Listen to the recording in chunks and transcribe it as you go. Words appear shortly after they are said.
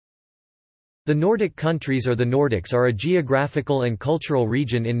The Nordic countries or the Nordics are a geographical and cultural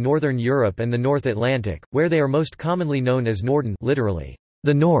region in northern Europe and the North Atlantic, where they are most commonly known as Norden, literally,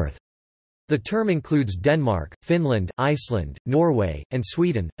 the North. The term includes Denmark, Finland, Iceland, Norway, and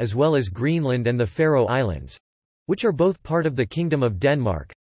Sweden, as well as Greenland and the Faroe Islands, which are both part of the Kingdom of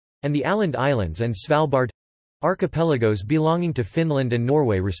Denmark, and the Åland Islands and Svalbard, archipelagos belonging to Finland and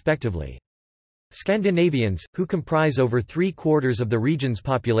Norway respectively. Scandinavians, who comprise over three-quarters of the region's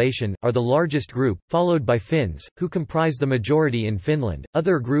population, are the largest group, followed by Finns, who comprise the majority in Finland.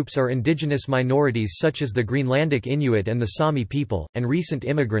 Other groups are indigenous minorities such as the Greenlandic Inuit and the Sami people, and recent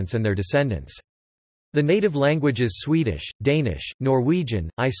immigrants and their descendants. The native languages Swedish, Danish, Norwegian,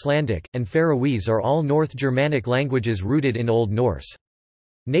 Icelandic, and Faroese are all North Germanic languages rooted in Old Norse.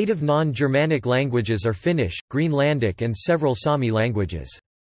 Native non-Germanic languages are Finnish, Greenlandic and several Sami languages.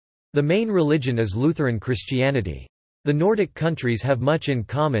 The main religion is Lutheran Christianity. The Nordic countries have much in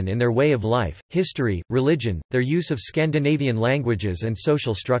common in their way of life, history, religion, their use of Scandinavian languages and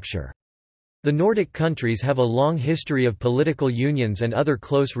social structure. The Nordic countries have a long history of political unions and other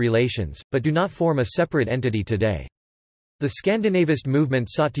close relations, but do not form a separate entity today. The Scandinavist movement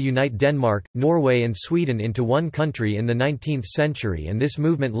sought to unite Denmark, Norway and Sweden into one country in the 19th century, and this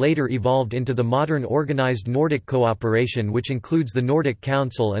movement later evolved into the modern organized Nordic cooperation, which includes the Nordic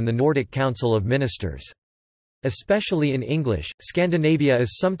Council and the Nordic Council of Ministers. Especially in English, Scandinavia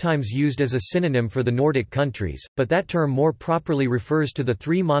is sometimes used as a synonym for the Nordic countries, but that term more properly refers to the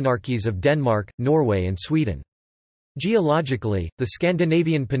three monarchies of Denmark, Norway and Sweden. Geologically, the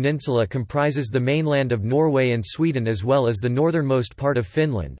Scandinavian peninsula comprises the mainland of Norway and Sweden as well as the northernmost part of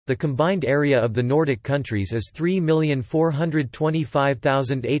Finland. The combined area of the Nordic countries is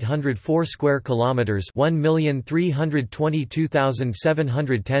 3,425,804 square kilometers,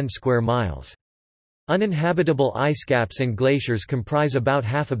 1,322,710 square miles. Uninhabitable ice caps and glaciers comprise about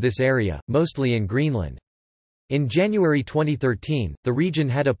half of this area, mostly in Greenland. In January 2013, the region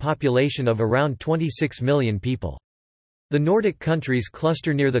had a population of around 26 million people. The Nordic countries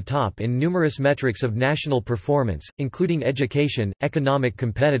cluster near the top in numerous metrics of national performance, including education, economic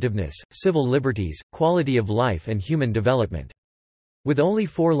competitiveness, civil liberties, quality of life and human development. With only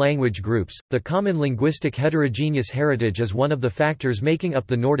 4 language groups, the common linguistic heterogeneous heritage is one of the factors making up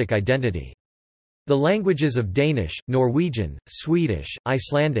the Nordic identity. The languages of Danish, Norwegian, Swedish,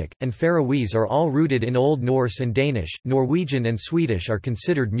 Icelandic, and Faroese are all rooted in Old Norse, and Danish, Norwegian and Swedish are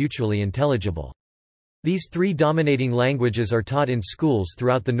considered mutually intelligible. These 3 dominating languages are taught in schools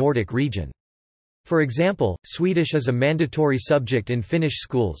throughout the Nordic region. For example, Swedish is a mandatory subject in Finnish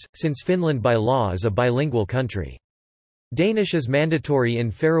schools, since Finland by law is a bilingual country. Danish is mandatory in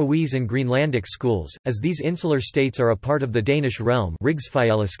Faroese and Greenlandic schools, as these insular states are a part of the Danish realm.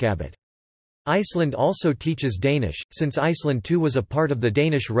 Iceland also teaches Danish, since Iceland too was a part of the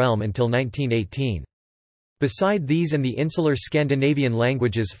Danish realm until 1918. Beside these and the insular Scandinavian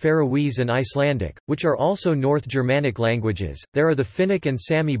languages Faroese and Icelandic, which are also North Germanic languages, there are the Finnic and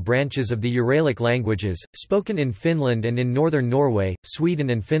Sami branches of the Uralic languages, spoken in Finland and in northern Norway, Sweden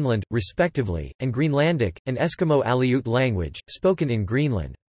and Finland, respectively, and Greenlandic, an Eskimo-Aleut language, spoken in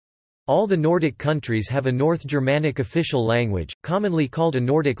Greenland. All the Nordic countries have a North Germanic official language, commonly called a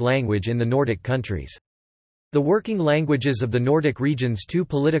Nordic language in the Nordic countries. The working languages of the Nordic region's 2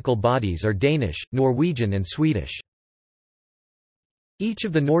 political bodies are Danish, Norwegian and Swedish. Each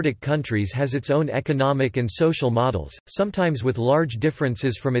of the Nordic countries has its own economic and social models, sometimes with large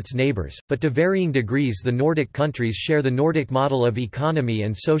differences from its neighbours, but to varying degrees the Nordic countries share the Nordic model of economy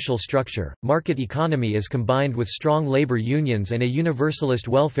and social structure. Market economy is combined with strong labour unions and a universalist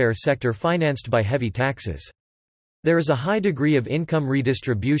welfare sector financed by heavy taxes. There is a high degree of income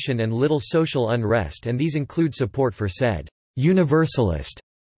redistribution and little social unrest, and these include support for said universalist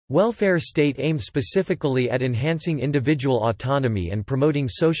welfare state aimed specifically at enhancing individual autonomy and promoting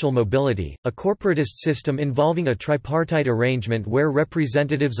social mobility, a corporatist system involving a tripartite arrangement where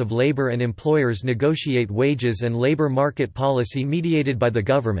representatives of labor and employers negotiate wages and labor market policy mediated by the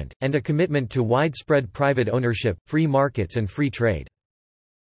government, and a commitment to widespread private ownership, free markets and free trade.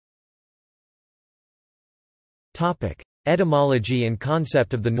 Etymology and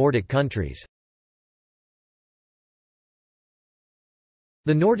concept of the Nordic countries.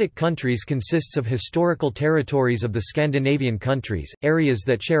 The Nordic countries consists of historical territories of the Scandinavian countries, areas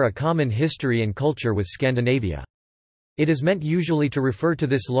that share a common history and culture with Scandinavia. It is meant usually to refer to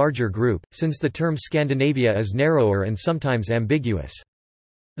this larger group, since the term Scandinavia is narrower and sometimes ambiguous.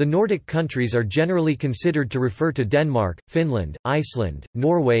 The Nordic countries are generally considered to refer to Denmark, Finland, Iceland,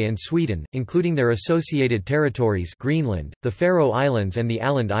 Norway and Sweden, including their associated territories Greenland, the Faroe Islands and the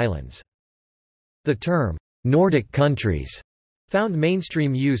Åland Islands. The term, "'Nordic countries' found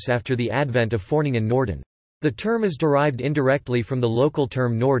mainstream use after the advent of Forning and Norden. The term is derived indirectly from the local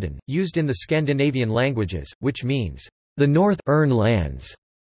term Norden, used in the Scandinavian languages, which means, the North lands.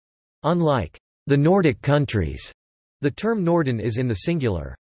 Unlike the Nordic countries, the term Norden is in the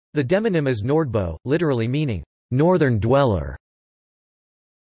singular. The demonym is Nordbo, literally meaning, northern dweller.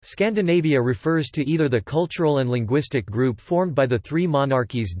 Scandinavia refers to either the cultural and linguistic group formed by the three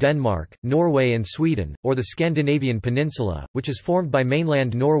monarchies Denmark, Norway and Sweden, or the Scandinavian peninsula, which is formed by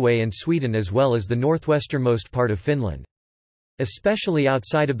mainland Norway and Sweden as well as the northwesternmost part of Finland. Especially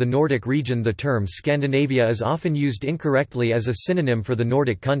outside of the Nordic region, the term Scandinavia is often used incorrectly as a synonym for the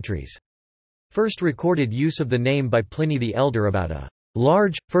Nordic countries. First recorded use of the name by Pliny the Elder about a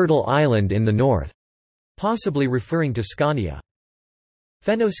large, fertile island in the north, possibly referring to Scania.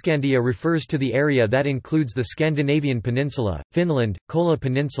 Fennoscandia refers to the area that includes the Scandinavian peninsula, Finland, Kola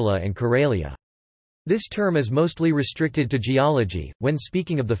Peninsula and Karelia. This term is mostly restricted to geology, when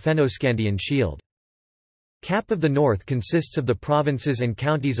speaking of the Fennoscandian shield. Cap of the North consists of the provinces and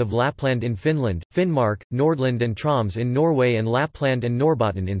counties of Lapland in Finland, Finnmark, Nordland and Troms in Norway and Lapland and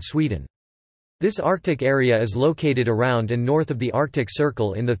Norrbotten in Sweden. This Arctic area is located around and north of the Arctic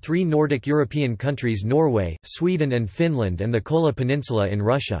Circle in the three Nordic European countries Norway, Sweden and Finland and the Kola Peninsula in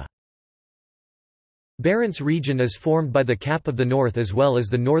Russia. Barents region is formed by the Cap of the North as well as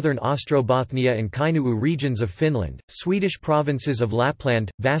the northern Ostrobothnia and Kainuu regions of Finland, Swedish provinces of Lapland,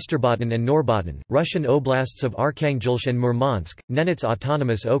 Västerbotten and Norrbotten, Russian oblasts of Arkhangelsk and Murmansk, Nenets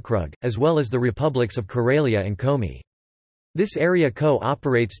Autonomous Okrug, as well as the republics of Karelia and Komi. This area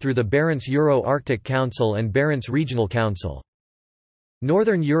co-operates through the Barents Euro-Arctic Council and Barents Regional Council.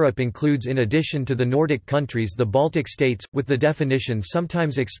 Northern Europe includes, in addition to the Nordic countries, the Baltic states, with the definition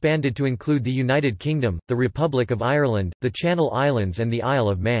sometimes expanded to include the United Kingdom, the Republic of Ireland, the Channel Islands and the Isle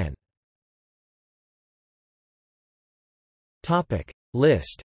of Man.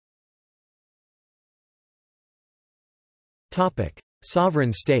 List.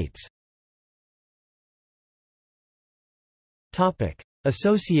 Sovereign states.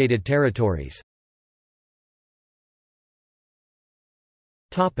 Associated territories.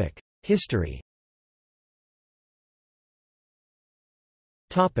 History.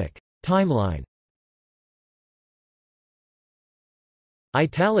 Timeline.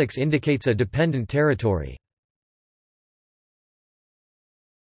 Italics indicates a dependent territory.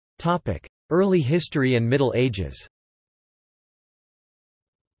 Early history and Middle Ages.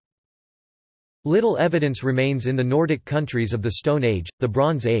 Little evidence remains in the Nordic countries of the Stone Age, the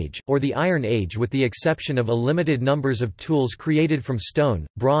Bronze Age, or the Iron Age with the exception of a limited numbers of tools created from stone,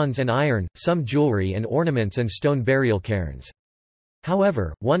 bronze and iron, some jewelry and ornaments and stone burial cairns.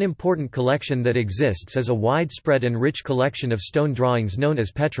 However, one important collection that exists is a widespread and rich collection of stone drawings known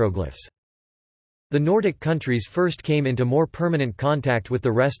as petroglyphs. The Nordic countries first came into more permanent contact with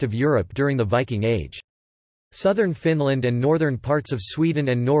the rest of Europe during the Viking Age. Southern Finland and northern parts of Sweden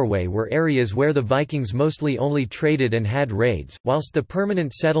and Norway were areas where the Vikings mostly only traded and had raids, whilst the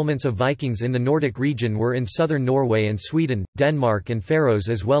permanent settlements of Vikings in the Nordic region were in southern Norway and Sweden, Denmark and Faroes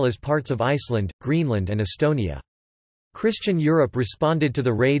as well as parts of Iceland, Greenland and Estonia. Christian Europe responded to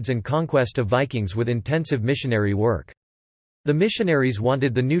the raids and conquest of Vikings with intensive missionary work. The missionaries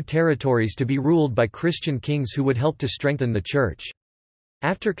wanted the new territories to be ruled by Christian kings who would help to strengthen the church.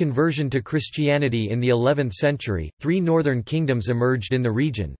 After conversion to Christianity in the 11th century, three northern kingdoms emerged in the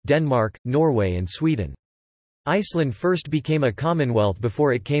region: Denmark, Norway and Sweden. Iceland first became a commonwealth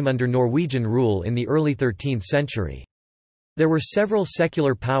before it came under Norwegian rule in the early 13th century. There were several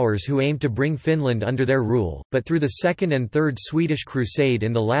secular powers who aimed to bring Finland under their rule, but through the Second and Third Swedish Crusade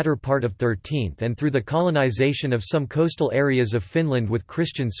in the latter part of 13th and through the colonization of some coastal areas of Finland with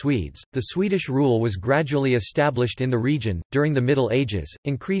Christian Swedes, the Swedish rule was gradually established in the region. During the Middle Ages,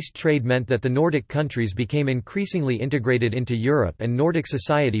 increased trade meant that the Nordic countries became increasingly integrated into Europe and Nordic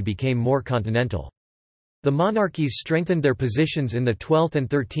society became more continental. The monarchies strengthened their positions in the 12th and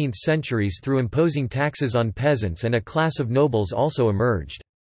 13th centuries through imposing taxes on peasants, and a class of nobles also emerged.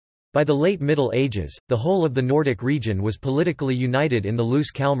 By the late Middle Ages, the whole of the Nordic region was politically united in the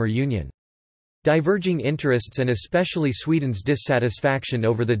loose Kalmar Union. Diverging interests and especially Sweden's dissatisfaction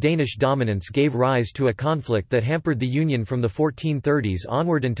over the Danish dominance gave rise to a conflict that hampered the union from the 1430s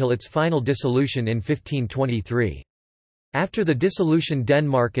onward until its final dissolution in 1523. After the dissolution,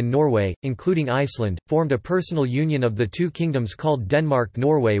 Denmark and Norway, including Iceland, formed a personal union of the two kingdoms called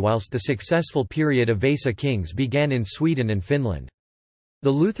Denmark-Norway, whilst the successful period of Vasa kings began in Sweden and Finland.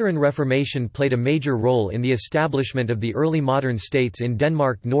 The Lutheran Reformation played a major role in the establishment of the early modern states in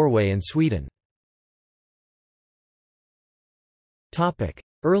Denmark, Norway and Sweden.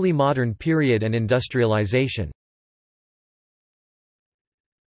 Early modern period and industrialization.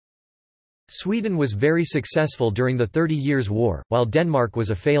 Sweden was very successful during the 30 Years' War, while Denmark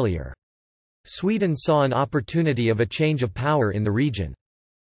was a failure. Sweden saw an opportunity of a change of power in the region.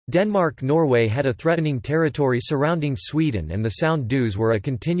 Denmark-Norway had a threatening territory surrounding Sweden, and the Sound dues were a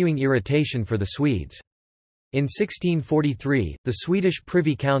continuing irritation for the Swedes. In 1643, the Swedish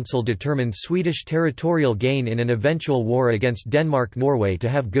Privy Council determined Swedish territorial gain in an eventual war against Denmark-Norway to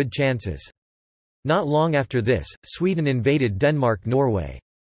have good chances. Not long after this, Sweden invaded Denmark-Norway.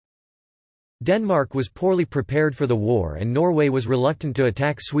 Denmark was poorly prepared for the war and Norway was reluctant to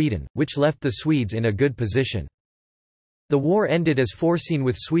attack Sweden, which left the Swedes in a good position. The war ended as foreseen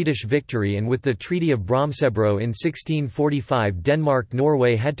with Swedish victory, and with the Treaty of Bromsebro in 1645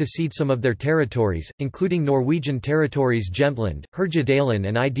 Denmark-Norway had to cede some of their territories, including Norwegian territories Jämtland, Herjedalen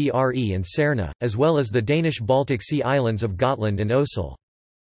and Idre and Særna, as well as the Danish Baltic Sea islands of Gotland and Ossel.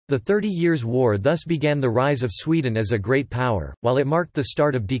 The 30 Years' War thus began the rise of Sweden as a great power, while it marked the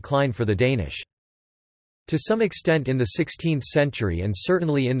start of decline for the Danish. To some extent in the 16th century and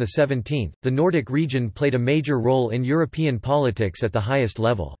certainly in the 17th, the Nordic region played a major role in European politics at the highest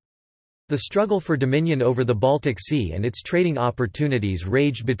level. The struggle for dominion over the Baltic Sea and its trading opportunities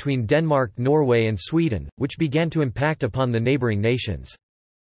raged between Denmark, Norway and Sweden, which began to impact upon the neighbouring nations.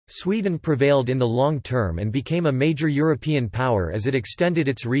 Sweden prevailed in the long term and became a major European power as it extended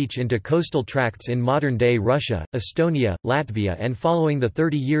its reach into coastal tracts in modern-day Russia, Estonia, Latvia and following the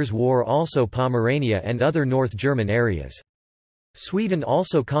 30 Years' War also Pomerania and other North German areas. Sweden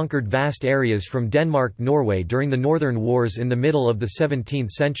also conquered vast areas from Denmark-Norway during the Northern Wars in the middle of the 17th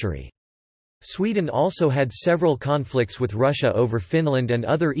century. Sweden also had several conflicts with Russia over Finland and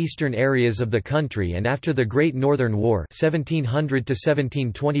other eastern areas of the country, and after the Great Northern War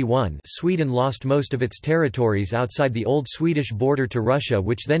 1700–1721 Sweden lost most of its territories outside the old Swedish border to Russia,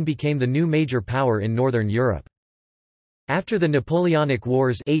 which then became the new major power in Northern Europe. After the Napoleonic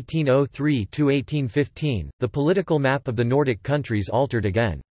Wars 1803–1815, the political map of the Nordic countries altered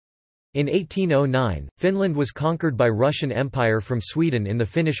again. In 1809, Finland was conquered by Russian Empire from Sweden in the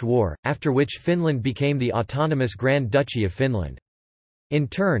Finnish War, after which Finland became the autonomous Grand Duchy of Finland. In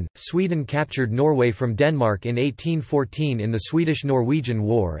turn, Sweden captured Norway from Denmark in 1814 in the Swedish-Norwegian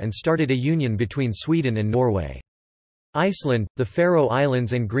War and started a union between Sweden and Norway. Iceland, the Faroe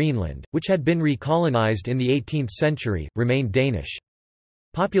Islands and Greenland, which had been recolonized in the 18th century, remained Danish.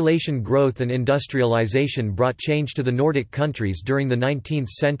 Population growth and industrialization brought change to the Nordic countries during the 19th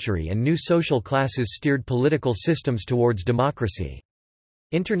century, and new social classes steered political systems towards democracy.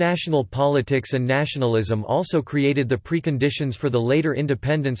 International politics and nationalism also created the preconditions for the later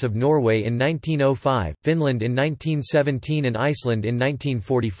independence of Norway in 1905, Finland in 1917 and Iceland in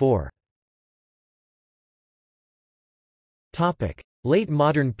 1944. Late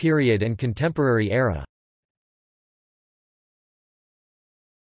modern period and contemporary era.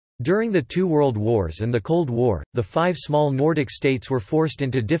 During the two World Wars and the Cold War, the five small Nordic states were forced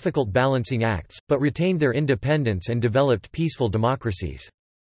into difficult balancing acts, but retained their independence and developed peaceful democracies.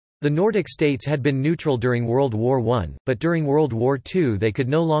 The Nordic states had been neutral during World War I, but during World War II they could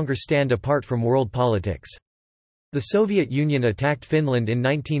no longer stand apart from world politics. The Soviet Union attacked Finland in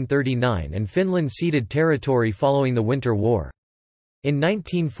 1939 and Finland ceded territory following the Winter War. In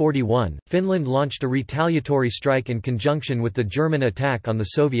 1941, Finland launched a retaliatory strike in conjunction with the German attack on the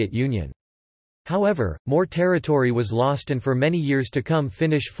Soviet Union. However, more territory was lost, and for many years to come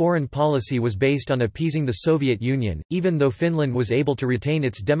Finnish foreign policy was based on appeasing the Soviet Union, even though Finland was able to retain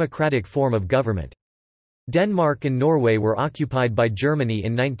its democratic form of government. Denmark and Norway were occupied by Germany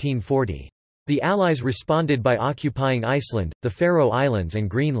in 1940. The Allies responded by occupying Iceland, the Faroe Islands and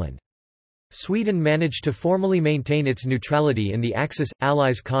Greenland. Sweden managed to formally maintain its neutrality in the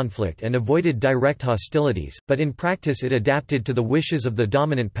Axis-Allies conflict and avoided direct hostilities, but in practice it adapted to the wishes of the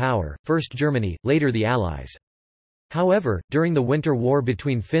dominant power, first Germany, later the Allies. However, during the Winter War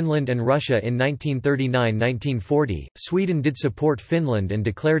between Finland and Russia in 1939–1940, Sweden did support Finland and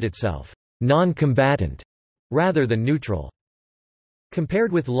declared itself non-combatant rather than neutral.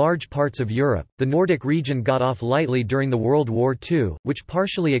 Compared with large parts of Europe, the Nordic region got off lightly during the World War II, which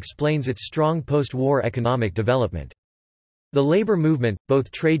partially explains its strong post-war economic development. The labor movement,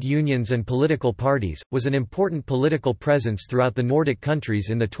 both trade unions and political parties, was an important political presence throughout the Nordic countries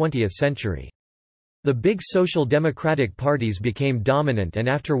in the 20th century. The big social democratic parties became dominant, and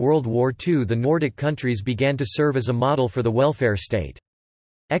after World War II the Nordic countries began to serve as a model for the welfare state.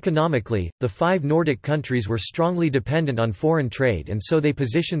 Economically, the five Nordic countries were strongly dependent on foreign trade, and so they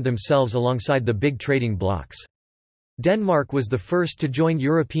positioned themselves alongside the big trading blocs. Denmark was the first to join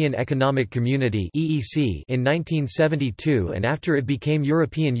European Economic Community (EEC) in 1972, and after it became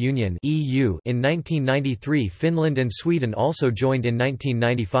European Union (EU) in 1993, Finland and Sweden also joined in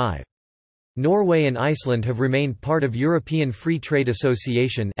 1995. Norway and Iceland have remained part of European Free Trade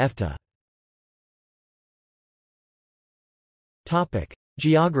Association (EFTA). Topic: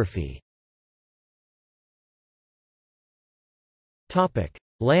 Geography. Topic: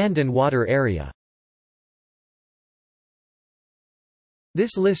 Land and water area.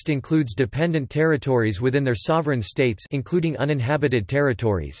 This list includes dependent territories within their sovereign states, including uninhabited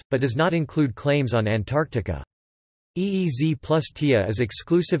territories, but does not include claims on Antarctica. EEZ plus TIA is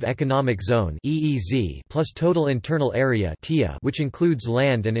Exclusive Economic Zone (EEZ) plus Total Internal Area (TIA), which includes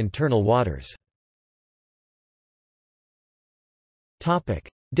land and internal waters. Topic: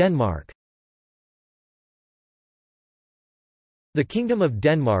 Denmark. The Kingdom of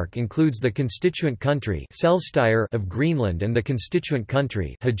Denmark includes the constituent country Selvstyre of Greenland and the constituent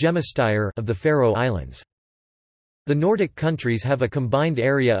country Hegemstyre of the Faroe Islands. The Nordic countries have a combined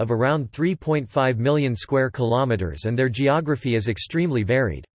area of around 3.5 million square kilometers and their geography is extremely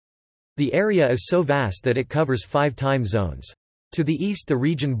varied. The area is so vast that it covers 5 time zones. To the east the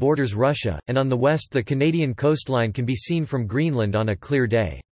region borders Russia, and on the west the Canadian coastline can be seen from Greenland on a clear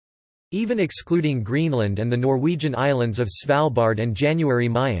day. Even excluding Greenland and the Norwegian islands of Svalbard and January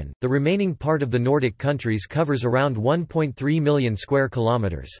Mayen, the remaining part of the Nordic countries covers around 1.3 million square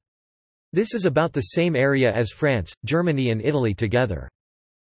kilometers. This is about the same area as France, Germany and Italy together.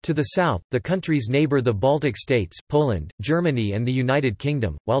 To the south, the countries neighbor the Baltic states, Poland, Germany and the United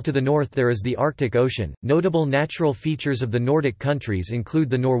Kingdom, while to the north there is the Arctic Ocean. Notable natural features of the Nordic countries include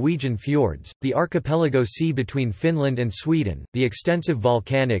the Norwegian fjords, the archipelago sea between Finland and Sweden, the extensive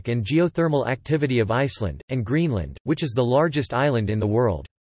volcanic and geothermal activity of Iceland, and Greenland, which is the largest island in the world.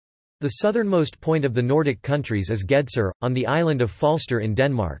 The southernmost point of the Nordic countries is Gedser, on the island of Falster in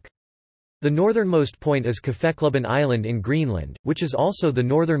Denmark. The northernmost point is Kaffeklubben Island in Greenland, which is also the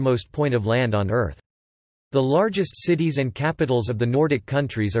northernmost point of land on Earth. The largest cities and capitals of the Nordic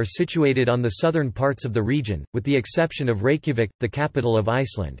countries are situated on the southern parts of the region, with the exception of Reykjavik, the capital of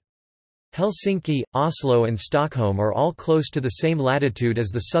Iceland. Helsinki, Oslo and Stockholm are all close to the same latitude as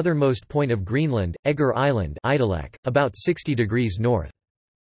the southernmost point of Greenland, Egger Island, about 60 degrees north.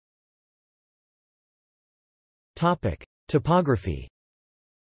 Topography.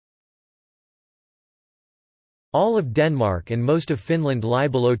 All of Denmark and most of Finland lie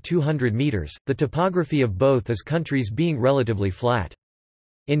below 200 meters, the topography of both is countries being relatively flat.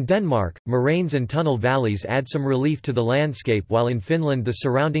 In Denmark, moraines and tunnel valleys add some relief to the landscape while in Finland the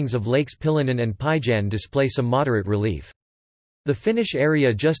surroundings of lakes Pilinen and Pyjan display some moderate relief. The Finnish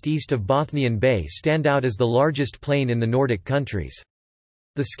area just east of Bothnian Bay stand out as the largest plain in the Nordic countries.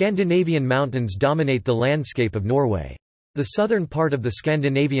 The Scandinavian mountains dominate the landscape of Norway. The southern part of the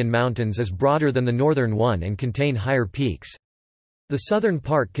Scandinavian mountains is broader than the northern one and contain higher peaks. The southern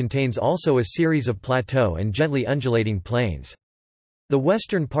part contains also a series of plateau and gently undulating plains. The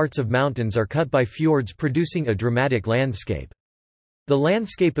western parts of mountains are cut by fjords producing a dramatic landscape. The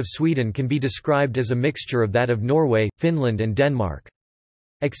landscape of Sweden can be described as a mixture of that of Norway, Finland and Denmark.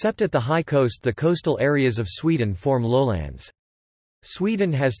 Except at the high coast, the coastal areas of Sweden form lowlands.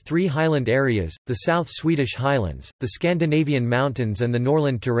 Sweden has 3 highland areas, the South Swedish Highlands, the Scandinavian Mountains and the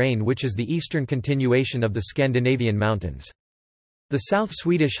Norrland Terrain, which is the eastern continuation of the Scandinavian Mountains. The South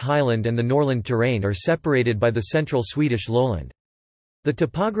Swedish Highland and the Norrland Terrain are separated by the central Swedish lowland. The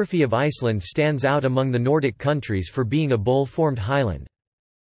topography of Iceland stands out among the Nordic countries for being a bowl-formed highland.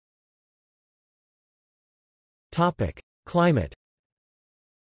 Climate.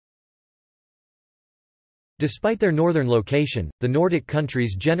 Despite their northern location, the Nordic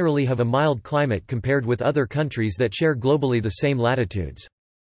countries generally have a mild climate compared with other countries that share globally the same latitudes.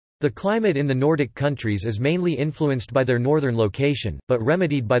 The climate in the Nordic countries is mainly influenced by their northern location, but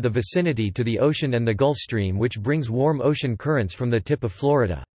remedied by the vicinity to the ocean and the Gulf Stream, which brings warm ocean currents from the tip of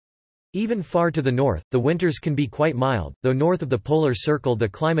Florida. Even far to the north, the winters can be quite mild, though north of the polar circle the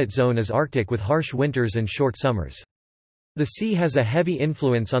climate zone is Arctic with harsh winters and short summers. The sea has a heavy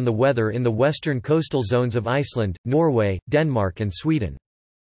influence on the weather in the western coastal zones of Iceland, Norway, Denmark and Sweden.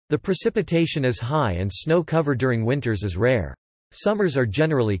 The precipitation is high and snow cover during winters is rare. Summers are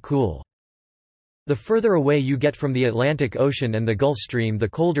generally cool. The further away you get from the Atlantic Ocean and the Gulf Stream, the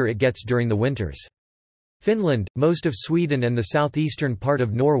colder it gets during the winters. Finland, most of Sweden and the southeastern part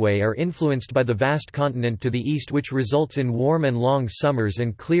of Norway are influenced by the vast continent to the east, which results in warm and long summers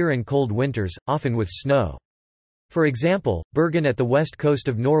and clear and cold winters, often with snow. For example, Bergen at the west coast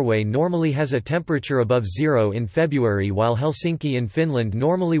of Norway normally has a temperature above zero in February, while Helsinki in Finland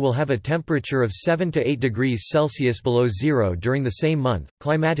normally will have a temperature of 7 to 8 degrees Celsius below zero during the same month.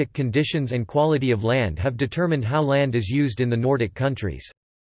 Climatic conditions and quality of land have determined how land is used in the Nordic countries.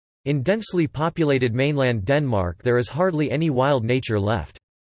 In densely populated mainland Denmark there is hardly any wild nature left.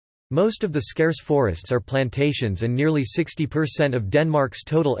 Most of the scarce forests are plantations and nearly 60% of Denmark's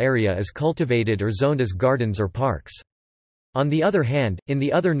total area is cultivated or zoned as gardens or parks. On the other hand, in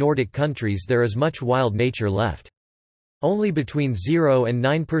the other Nordic countries there is much wild nature left. Only between 0 and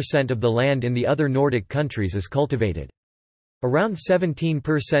 9% of the land in the other Nordic countries is cultivated. Around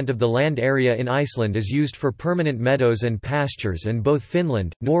 17% of the land area in Iceland is used for permanent meadows and pastures, and both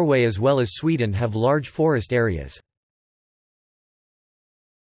Finland, Norway as well as Sweden have large forest areas.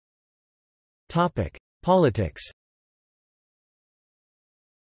 Politics.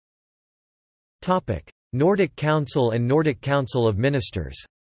 Nordic Council and Nordic Council of Ministers.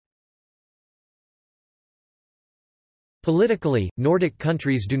 Politically, Nordic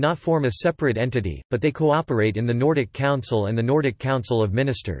countries do not form a separate entity, but they cooperate in the Nordic Council and the Nordic Council of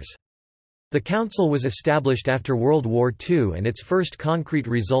Ministers. The council was established after World War II, and its first concrete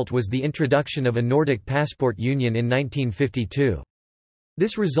result was the introduction of a Nordic passport union in 1952.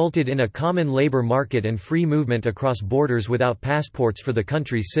 This resulted in a common labour market and free movement across borders without passports for the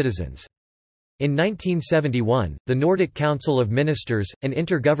country's citizens. In 1971, the Nordic Council of Ministers, an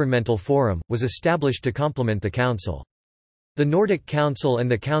intergovernmental forum, was established to complement the council. The Nordic Council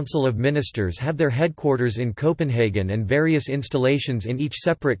and the Council of Ministers have their headquarters in Copenhagen and various installations in each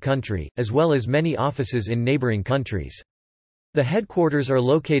separate country, as well as many offices in neighbouring countries. The headquarters are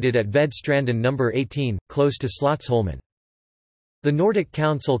located at Vedstranden No. 18, close to Slotsholmen. The Nordic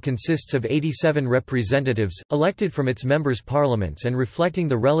Council consists of 87 representatives, elected from its members' parliaments and reflecting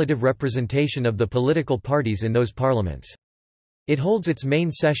the relative representation of the political parties in those parliaments. It holds its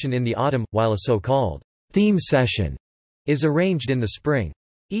main session in the autumn, while a so-called theme session is arranged in the spring.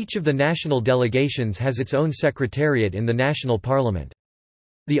 Each of the national delegations has its own secretariat in the national parliament.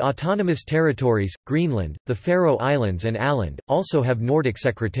 The autonomous territories, Greenland, the Faroe Islands and Åland, also have Nordic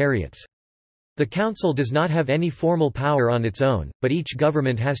secretariats. The Council does not have any formal power on its own, but each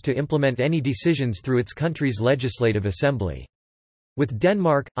government has to implement any decisions through its country's legislative assembly. With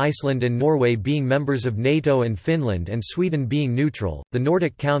Denmark, Iceland and Norway being members of NATO and Finland and Sweden being neutral, the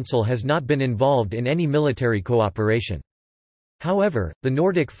Nordic Council has not been involved in any military cooperation. However, the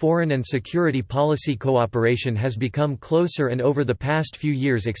Nordic foreign and security policy cooperation has become closer and over the past few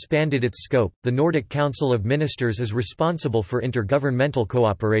years expanded its scope. The Nordic Council of Ministers is responsible for intergovernmental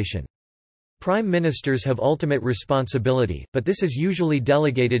cooperation. Prime ministers have ultimate responsibility, but this is usually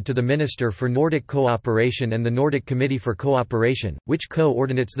delegated to the Minister for Nordic Cooperation and the Nordic Committee for Cooperation, which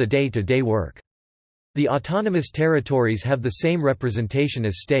coordinates the day-to-day work. The autonomous territories have the same representation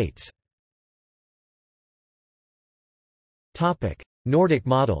as states. Nordic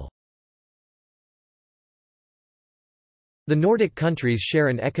model. The Nordic countries share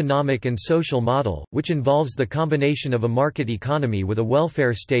an economic and social model, which involves the combination of a market economy with a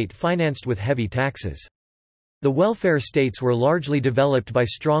welfare state financed with heavy taxes. The welfare states were largely developed by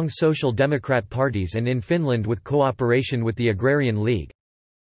strong social democrat parties and in Finland with cooperation with the Agrarian League.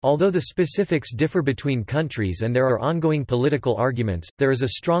 Although the specifics differ between countries and there are ongoing political arguments, there is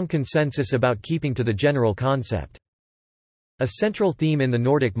a strong consensus about keeping to the general concept. A central theme in the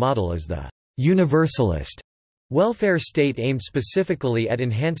Nordic model is the universalist welfare state aimed specifically at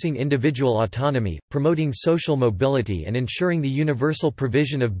enhancing individual autonomy, promoting social mobility and ensuring the universal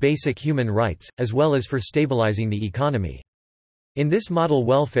provision of basic human rights, as well as for stabilizing the economy. In this model,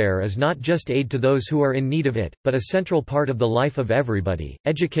 welfare is not just aid to those who are in need of it, but a central part of the life of everybody.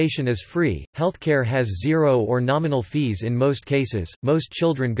 Education is free, healthcare has zero or nominal fees in most cases, most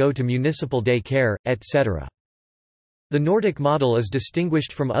children go to municipal day care, etc. The Nordic model is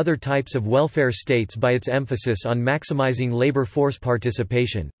distinguished from other types of welfare states by its emphasis on maximizing labor force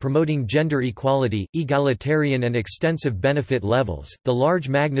participation, promoting gender equality, egalitarian and extensive benefit levels, the large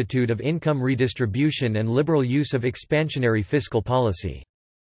magnitude of income redistribution and liberal use of expansionary fiscal policy.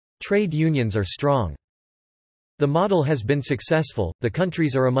 Trade unions are strong. The model has been successful, the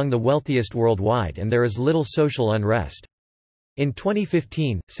countries are among the wealthiest worldwide and there is little social unrest. In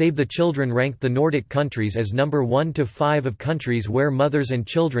 2015, Save the Children ranked the Nordic countries as number 1 to 5 of countries where mothers and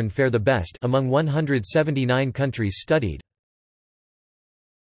children fare the best among 179 countries studied.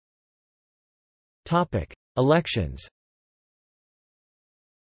 Elections.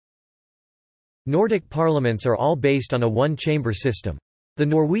 Nordic parliaments are all based on a one-chamber system. The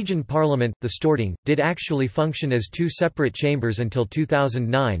Norwegian parliament, the Storting, did actually function as two separate chambers until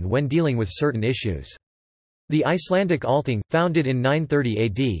 2009 when dealing with certain issues. The Icelandic Althing, founded in 930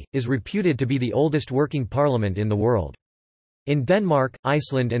 AD, is reputed to be the oldest working parliament in the world. In Denmark,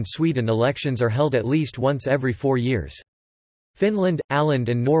 Iceland and Sweden elections are held at least once every 4 years. Finland, Åland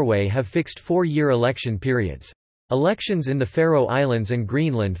and Norway have fixed 4-year election periods. Elections in the Faroe Islands and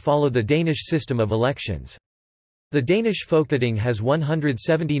Greenland follow the Danish system of elections. The Danish Folketing has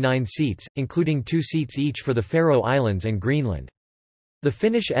 179 seats, including 2 seats each for the Faroe Islands and Greenland. The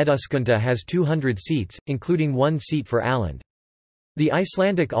Finnish Eduskunta has 200 seats, including 1 seat for Åland. The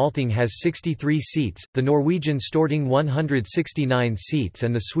Icelandic Althing has 63 seats, the Norwegian Storting 169 seats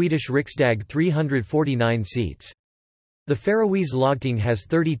and the Swedish Riksdag 349 seats. The Faroese Lagting has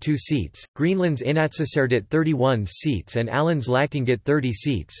 32 seats, Greenland's Inatsisardet 31 seats and Åland's Lagtinget 30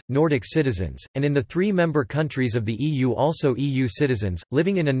 seats. Nordic citizens, and in the 3-member countries of the EU also EU citizens,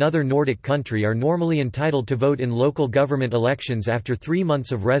 living in another Nordic country are normally entitled to vote in local government elections after 3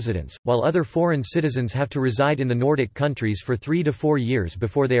 months of residence, while other foreign citizens have to reside in the Nordic countries for 3 to 4 years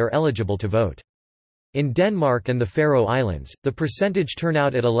before they are eligible to vote. In Denmark and the Faroe Islands, the percentage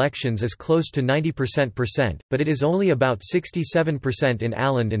turnout at elections is close to 90%, but it is only about 67% in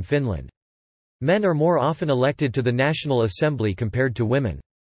Åland and Finland. Men are more often elected to the National Assembly compared to women.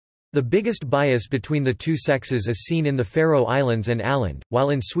 The biggest bias between the two sexes is seen in the Faroe Islands and Åland, while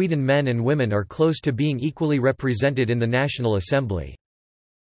in Sweden men and women are close to being equally represented in the National Assembly.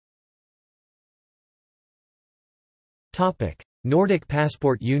 Nordic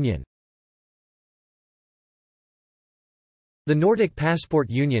Passport Union. The Nordic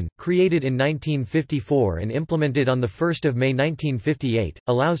Passport Union, created in 1954 and implemented on 1 May 1958,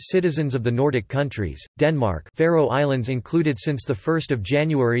 allows citizens of the Nordic countries, Denmark, Faroe Islands included since 1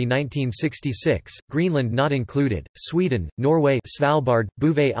 January 1966, Greenland not included, Sweden, Norway, Svalbard,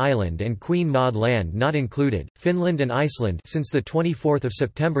 Bouvet Island and Queen Maud Land not included, Finland and Iceland since 24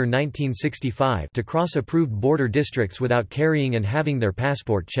 September 1965 to cross approved border districts without carrying and having their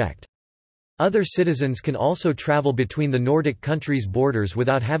passport checked. Other citizens can also travel between the Nordic countries' borders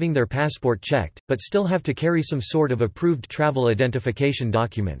without having their passport checked, but still have to carry some sort of approved travel identification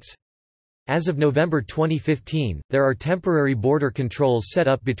documents. As of November 2015, there are temporary border controls set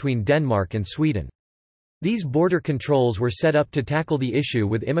up between Denmark and Sweden. These border controls were set up to tackle the issue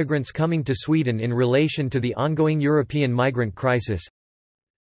with immigrants coming to Sweden in relation to the ongoing European migrant crisis.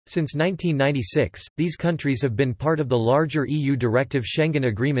 Since 1996, these countries have been part of the larger EU Directive Schengen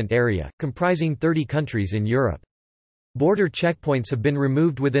Agreement area, comprising 30 countries in Europe. Border checkpoints have been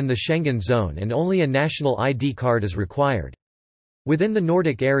removed within the Schengen zone and only a national ID card is required. Within the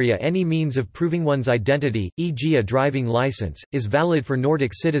Nordic area any means of proving one's identity, e.g. a driving license, is valid for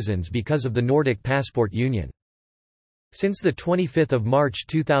Nordic citizens because of the Nordic Passport Union. Since 25 March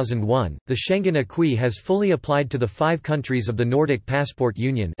 2001, the Schengen Acquis has fully applied to the 5 countries of the Nordic Passport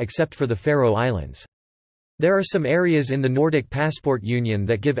Union except for the Faroe Islands. There are some areas in the Nordic Passport Union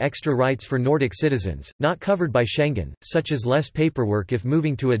that give extra rights for Nordic citizens, not covered by Schengen, such as less paperwork if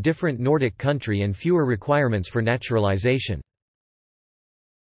moving to a different Nordic country and fewer requirements for naturalization.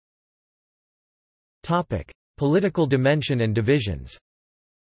 Political dimension and divisions.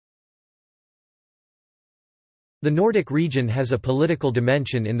 The Nordic region has a political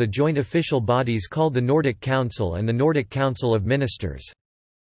dimension in the joint official bodies called the Nordic Council and the Nordic Council of Ministers.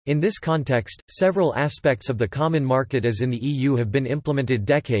 In this context, several aspects of the common market as in the EU have been implemented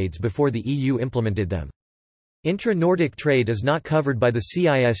decades before the EU implemented them. Intra-Nordic trade is not covered by the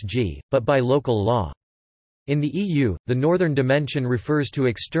CISG, but by local law. In the EU, the northern dimension refers to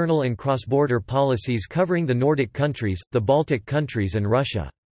external and cross-border policies covering the Nordic countries, the Baltic countries and Russia.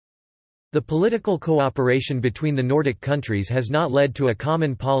 The political cooperation between the Nordic countries has not led to a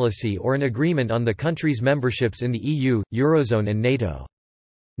common policy or an agreement on the countries' memberships in the EU, Eurozone and NATO.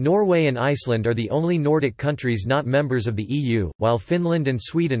 Norway and Iceland are the only Nordic countries not members of the EU, while Finland and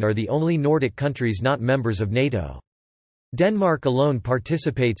Sweden are the only Nordic countries not members of NATO. Denmark alone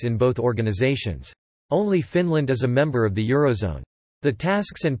participates in both organizations. Only Finland is a member of the Eurozone. The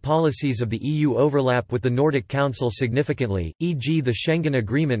tasks and policies of the EU overlap with the Nordic Council significantly, e.g. the Schengen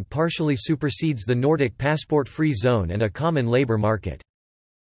Agreement partially supersedes the Nordic passport-free zone and a common labour market.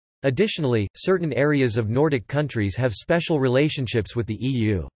 Additionally, certain areas of Nordic countries have special relationships with the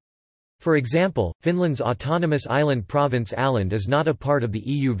EU. For example, Finland's autonomous island province Åland is not a part of the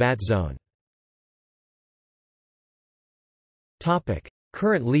EU VAT zone.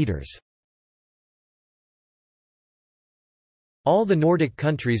 Current leaders. All the Nordic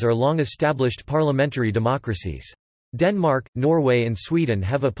countries are long-established parliamentary democracies. Denmark, Norway and Sweden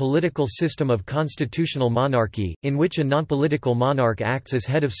have a political system of constitutional monarchy, in which a non-political monarch acts as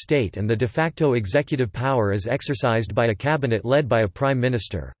head of state and the de facto executive power is exercised by a cabinet led by a prime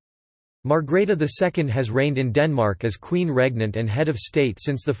minister. Margrethe II has reigned in Denmark as Queen Regnant and head of state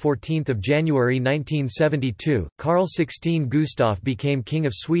since 14 January 1972. Carl XVI Gustaf became King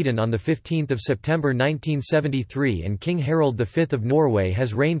of Sweden on 15 September 1973 and King Harald V of Norway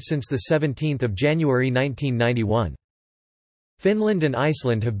has reigned since 17 January 1991. Finland and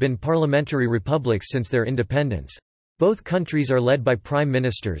Iceland have been parliamentary republics since their independence. Both countries are led by prime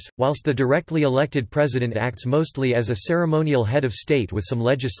ministers, whilst the directly elected president acts mostly as a ceremonial head of state with some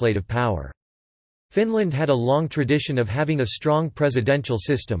legislative power. Finland had a long tradition of having a strong presidential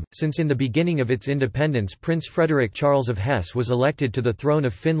system, since in the beginning of its independence Prince Frederick Charles of Hesse was elected to the throne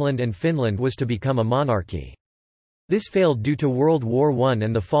of Finland and Finland was to become a monarchy. This failed due to World War I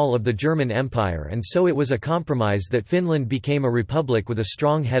and the fall of the German Empire, and so it was a compromise that Finland became a republic with a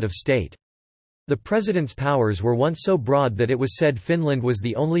strong head of state. The president's powers were once so broad that it was said Finland was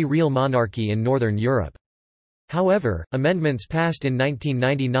the only real monarchy in Northern Europe. However, amendments passed in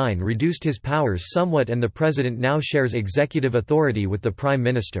 1999 reduced his powers somewhat and the president now shares executive authority with the prime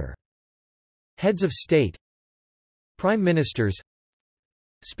minister. Heads of state, prime ministers,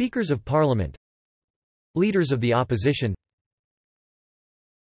 speakers of parliament, leaders of the opposition.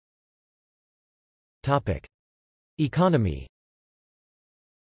 Economy.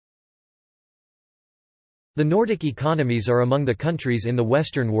 The Nordic economies are among the countries in the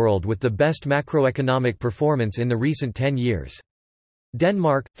Western world with the best macroeconomic performance in the recent 10 years.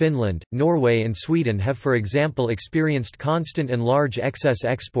 Denmark, Finland, Norway and Sweden have for example experienced constant and large excess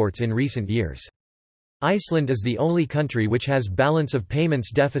exports in recent years. Iceland is the only country which has balance of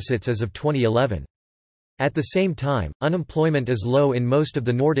payments deficits as of 2011. At the same time, unemployment is low in most of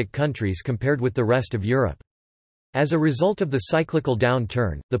the Nordic countries compared with the rest of Europe. As a result of the cyclical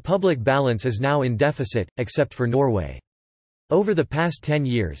downturn, the public balance is now in deficit, except for Norway. Over the past 10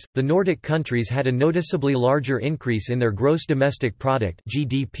 years, the Nordic countries had a noticeably larger increase in their gross domestic product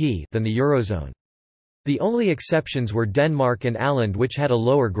 (GDP) than the Eurozone. The only exceptions were Denmark and Åland, which had a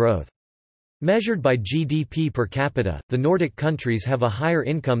lower growth. Measured by GDP per capita, the Nordic countries have a higher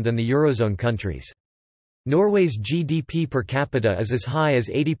income than the Eurozone countries. Norway's GDP per capita is as high as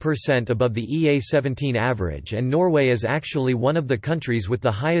 80% above the EA17 average, and Norway is actually one of the countries with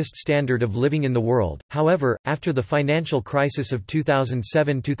the highest standard of living in the world. However, after the financial crisis of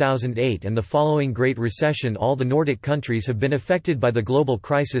 2007-2008 and the following Great Recession, all the Nordic countries have been affected by the global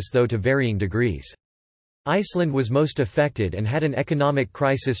crisis, though to varying degrees. Iceland was most affected and had an economic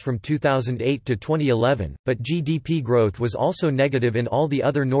crisis from 2008 to 2011, but GDP growth was also negative in all the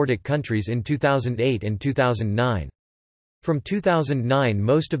other Nordic countries in 2008 and 2009. From 2009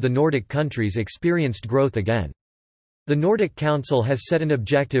 most of the Nordic countries experienced growth again. The Nordic Council has set an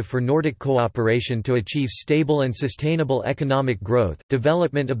objective for Nordic cooperation to achieve stable and sustainable economic growth,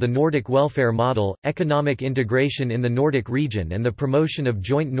 development of the Nordic welfare model, economic integration in the Nordic region, and the promotion of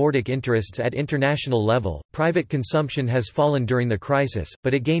joint Nordic interests at international level. Private consumption has fallen during the crisis,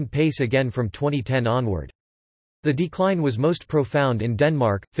 but it gained pace again from 2010 onward. The decline was most profound in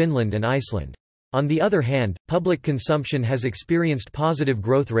Denmark, Finland, and Iceland. On the other hand, public consumption has experienced positive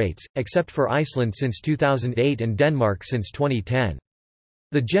growth rates, except for Iceland since 2008 and Denmark since 2010.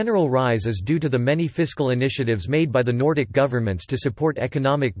 The general rise is due to the many fiscal initiatives made by the Nordic governments to support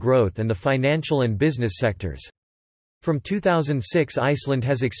economic growth and the financial and business sectors. From 2006 Iceland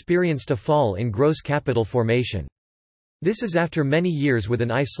has experienced a fall in gross capital formation. This is after many years with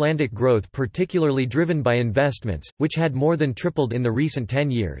an Icelandic growth particularly driven by investments, which had more than tripled in the recent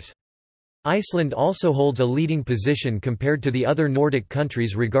 10 years. Iceland also holds a leading position compared to the other Nordic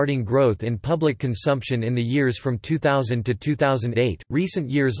countries regarding growth in public consumption in the years from 2000 to 2008. Recent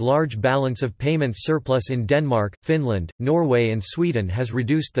years' large balance of payments surplus in Denmark, Finland, Norway, and Sweden has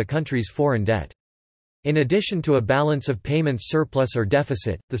reduced the country's foreign debt. In addition to a balance of payments surplus or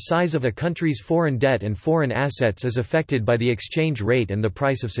deficit, the size of a country's foreign debt and foreign assets is affected by the exchange rate and the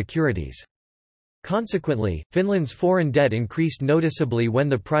price of securities. Consequently, Finland's foreign debt increased noticeably when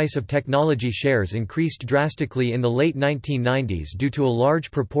the price of technology shares increased drastically in the late 1990s due to a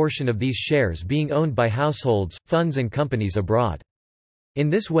large proportion of these shares being owned by households, funds and companies abroad. In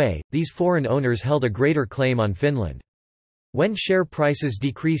this way, these foreign owners held a greater claim on Finland. When share prices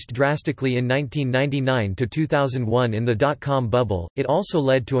decreased drastically in 1999 to 2001 in the dot-com bubble, it also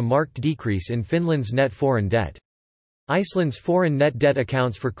led to a marked decrease in Finland's net foreign debt. Iceland's foreign net debt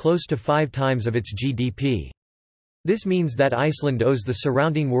accounts for close to 5 times of its GDP. This means that Iceland owes the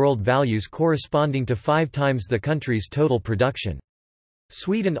surrounding world values corresponding to 5 times the country's total production.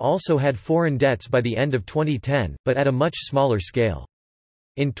 Sweden also had foreign debts by the end of 2010, but at a much smaller scale.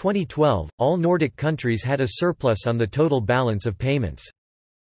 In 2012, all Nordic countries had a surplus on the total balance of payments.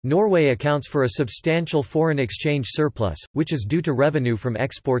 Norway accounts for a substantial foreign exchange surplus, which is due to revenue from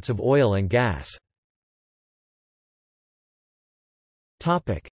exports of oil and gas.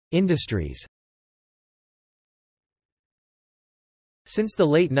 Industries. Since the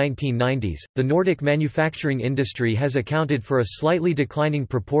late 1990s, the Nordic manufacturing industry has accounted for a slightly declining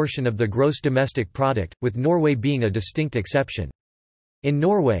proportion of the gross domestic product, with Norway being a distinct exception. In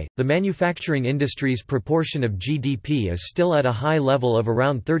Norway, the manufacturing industry's proportion of GDP is still at a high level of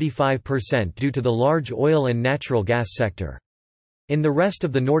around 35% due to the large oil and natural gas sector. In the rest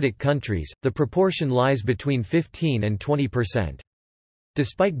of the Nordic countries, the proportion lies between 15 and 20%.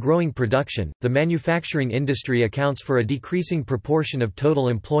 Despite growing production, the manufacturing industry accounts for a decreasing proportion of total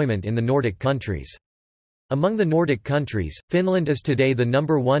employment in the Nordic countries. Among the Nordic countries, Finland is today the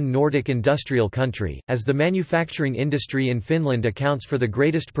 #1 Nordic industrial country, as the manufacturing industry in Finland accounts for the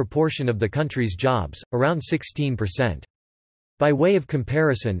greatest proportion of the country's jobs, around 16%. By way of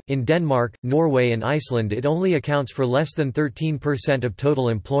comparison, in Denmark, Norway, and Iceland it only accounts for less than 13% of total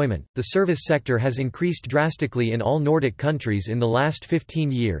employment. The service sector has increased drastically in all Nordic countries in the last 15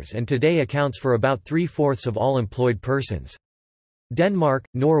 years and today accounts for about 3/4 of all employed persons. Denmark,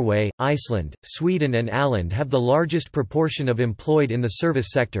 Norway, Iceland, Sweden and Åland have the largest proportion of employed in the service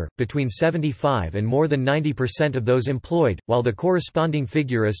sector, between 75 and more than 90% of those employed, while the corresponding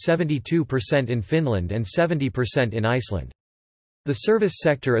figure is 72% in Finland and 70% in Iceland. The service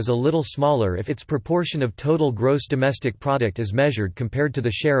sector is a little smaller if its proportion of total gross domestic product is measured compared to the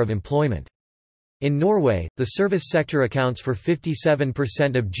share of employment. In Norway, the service sector accounts for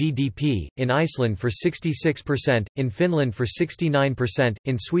 57% of GDP, in Iceland for 66%, in Finland for 69%,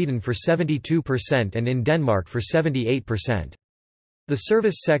 in Sweden for 72% and in Denmark for 78%. The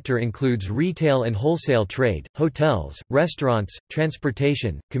service sector includes retail and wholesale trade, hotels, restaurants,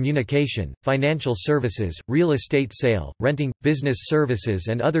 transportation, communication, financial services, real estate sale, renting, business services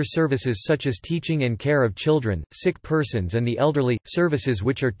and other services such as teaching and care of children, sick persons and the elderly, services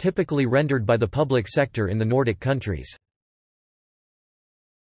which are typically rendered by the public sector in the Nordic countries.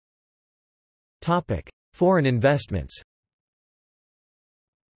 Foreign investments.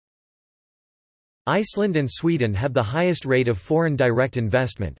 Iceland and Sweden have the highest rate of foreign direct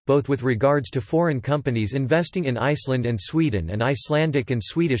investment, both with regards to foreign companies investing in Iceland and Sweden and Icelandic and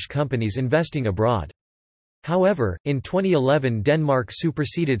Swedish companies investing abroad. However, in 2011 Denmark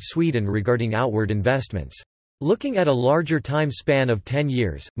superseded Sweden regarding outward investments. Looking at a larger time span of 10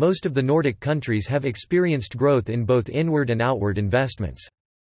 years, most of the Nordic countries have experienced growth in both inward and outward investments.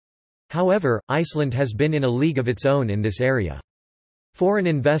 However, Iceland has been in a league of its own in this area. Foreign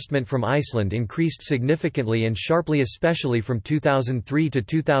investment from Iceland increased significantly and sharply, especially from 2003 to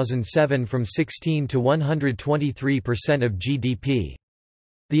 2007 from 16 to 123% of GDP.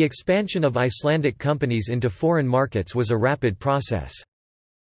 The expansion of Icelandic companies into foreign markets was a rapid process.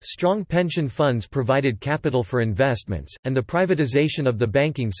 Strong pension funds provided capital for investments, and the privatization of the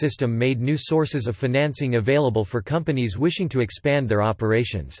banking system made new sources of financing available for companies wishing to expand their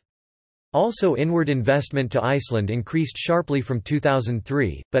operations. Also, inward investment to Iceland increased sharply from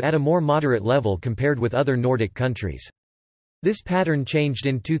 2003, but at a more moderate level compared with other Nordic countries. This pattern changed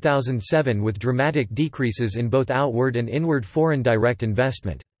in 2007 with dramatic decreases in both outward and inward foreign direct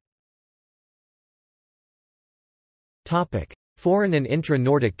investment. Foreign and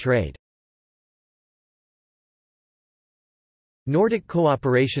intra-Nordic trade. Nordic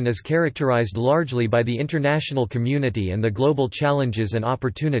cooperation is characterized largely by the international community and the global challenges and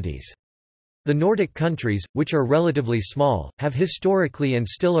opportunities. The Nordic countries, which are relatively small, have historically and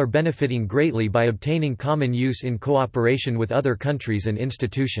still are benefiting greatly by obtaining common use in cooperation with other countries and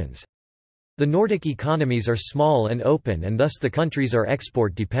institutions. The Nordic economies are small and open and thus the countries are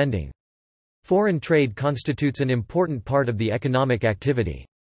export-depending. Foreign trade constitutes an important part of the economic activity.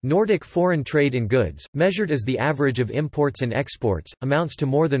 Nordic foreign trade in goods, measured as the average of imports and exports, amounts to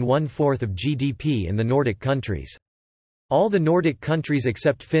more than 1/4 of GDP in the Nordic countries. All the Nordic countries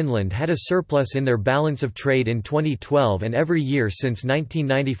except Finland had a surplus in their balance of trade in 2012 and every year since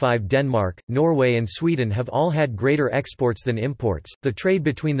 1995 Denmark, Norway and Sweden have all had greater exports than imports. The trade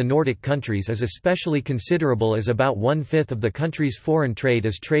between the Nordic countries is especially considerable as about 1/5 of the country's foreign trade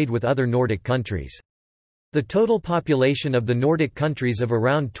is trade with other Nordic countries. The total population of the Nordic countries of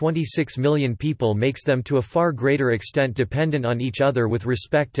around 26 million people makes them to a far greater extent dependent on each other with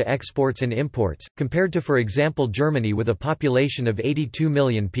respect to exports and imports, compared to for example Germany with a population of 82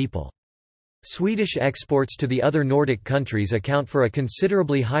 million people. Swedish exports to the other Nordic countries account for a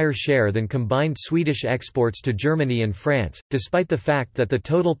considerably higher share than combined Swedish exports to Germany and France, despite the fact that the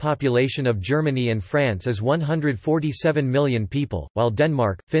total population of Germany and France is 147 million people, while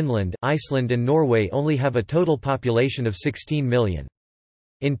Denmark, Finland, Iceland and Norway only have a total population of 16 million.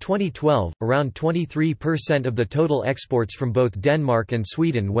 In 2012, around 23% of the total exports from both Denmark and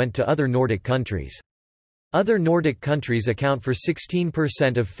Sweden went to other Nordic countries. Other Nordic countries account for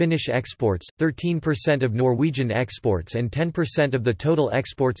 16% of Finnish exports, 13% of Norwegian exports, and 10% of the total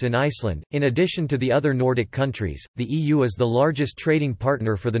exports in Iceland. In addition to the other Nordic countries, the EU is the largest trading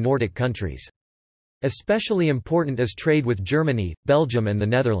partner for the Nordic countries. Especially important is trade with Germany, Belgium, and the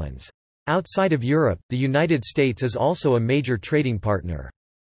Netherlands. Outside of Europe, the United States is also a major trading partner.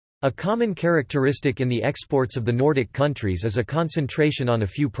 A common characteristic in the exports of the Nordic countries is a concentration on a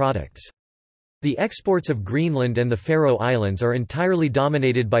few products. The exports of Greenland and the Faroe Islands are entirely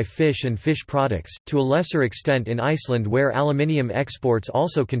dominated by fish and fish products, to a lesser extent in Iceland where aluminium exports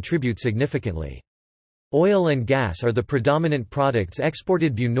also contribute significantly. Oil and gas are the predominant products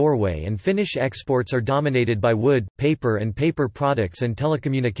exported by Norway, and Finnish exports are dominated by wood, paper and paper products and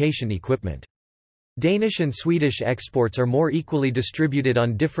telecommunication equipment. Danish and Swedish exports are more equally distributed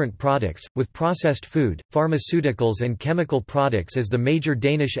on different products, with processed food, pharmaceuticals and chemical products as the major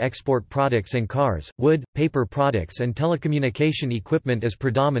Danish export products and cars, wood, paper products and telecommunication equipment as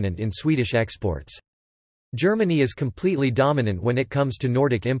predominant in Swedish exports. Germany is completely dominant when it comes to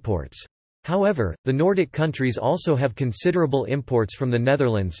Nordic imports. However, the Nordic countries also have considerable imports from the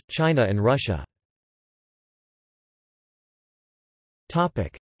Netherlands, China and Russia.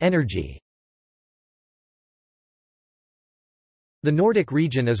 Energy. The Nordic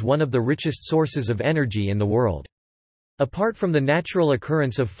region is one of the richest sources of energy in the world. Apart from the natural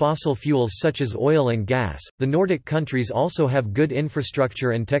occurrence of fossil fuels such as oil and gas, the Nordic countries also have good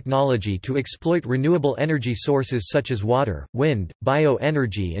infrastructure and technology to exploit renewable energy sources such as water, wind,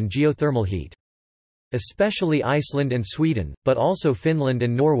 bioenergy and geothermal heat. Especially Iceland and Sweden, but also Finland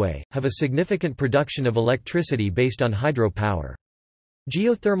and Norway, have a significant production of electricity based on hydropower.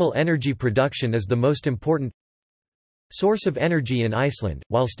 Geothermal energy production is the most important source of energy in Iceland,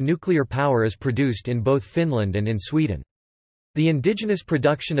 whilst nuclear power is produced in both Finland and in Sweden. The indigenous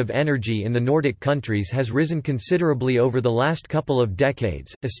production of energy in the Nordic countries has risen considerably over the last couple of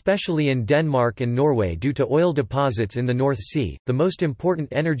decades, especially in Denmark and Norway due to oil deposits in the North Sea. The most important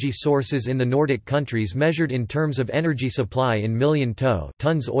energy sources in the Nordic countries measured in terms of energy supply in million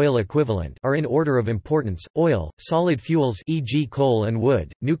tons oil equivalent are in order of importance: oil, solid fuels e.g. coal and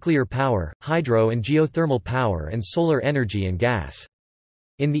wood, nuclear power, hydro and geothermal power and solar energy and gas.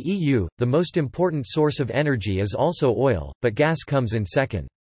 In the EU, the most important source of energy is also oil, but gas comes in second.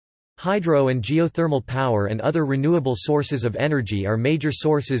 Hydro and geothermal power and other renewable sources of energy are major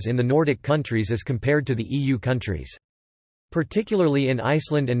sources in the Nordic countries as compared to the EU countries. Particularly in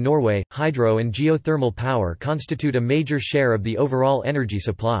Iceland and Norway, hydro and geothermal power constitute a major share of the overall energy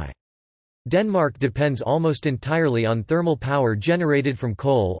supply. Denmark depends almost entirely on thermal power generated from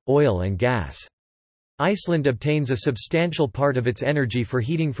coal, oil and gas. Iceland obtains a substantial part of its energy for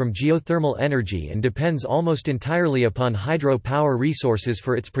heating from geothermal energy and depends almost entirely upon hydro power resources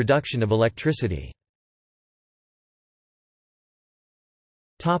for its production of electricity.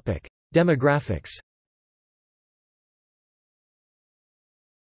 Demographics.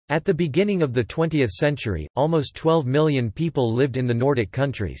 At the beginning of the 20th century, almost 12 million people lived in the Nordic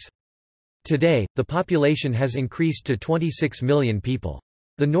countries. Today, the population has increased to 26 million people.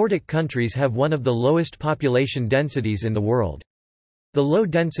 The Nordic countries have one of the lowest population densities in the world. The low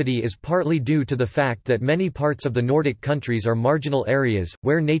density is partly due to the fact that many parts of the Nordic countries are marginal areas,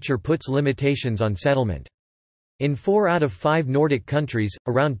 where nature puts limitations on settlement. In 4 out of 5 Nordic countries,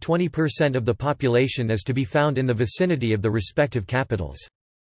 around 20% of the population is to be found in the vicinity of the respective capitals.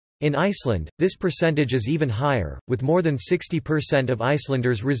 In Iceland, this percentage is even higher, with more than 60% of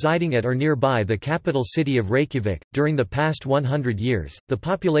Icelanders residing at or nearby the capital city of Reykjavik. During the past 100 years, the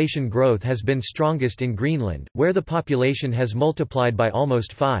population growth has been strongest in Greenland, where the population has multiplied by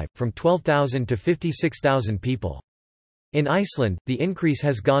almost 5, from 12,000 to 56,000 people. In Iceland, the increase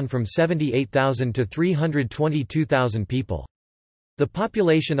has gone from 78,000 to 322,000 people. The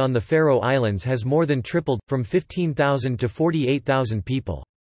population on the Faroe Islands has more than tripled, from 15,000 to 48,000 people.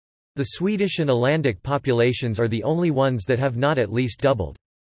 The Swedish and Icelandic populations are the only ones that have not at least doubled.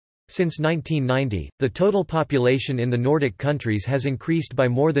 Since 1990, the total population in the Nordic countries has increased by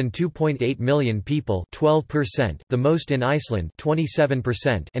more than 2.8 million people, 12%, the most in Iceland,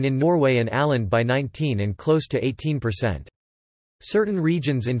 27%, and in Norway and Åland by 19% and close to 18%. Certain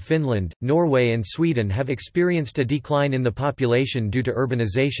regions in Finland, Norway and Sweden have experienced a decline in the population due to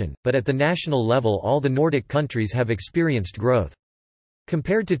urbanization, but at the national level all the Nordic countries have experienced growth.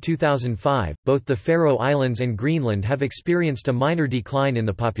 Compared to 2005, both the Faroe Islands and Greenland have experienced a minor decline in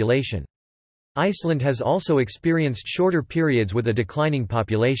the population. Iceland has also experienced shorter periods with a declining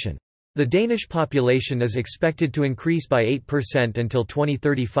population. The Danish population is expected to increase by 8% until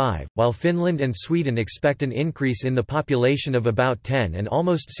 2035, while Finland and Sweden expect an increase in the population of about 10 and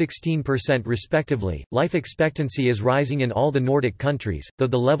almost 16% respectively. Life expectancy is rising in all the Nordic countries, though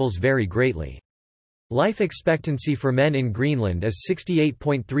the levels vary greatly. Life expectancy for men in Greenland is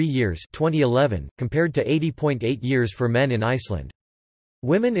 68.3 years 2011, compared to 80.8 years for men in Iceland.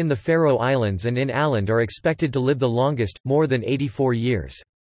 Women in the Faroe Islands and in Åland are expected to live the longest, more than 84 years.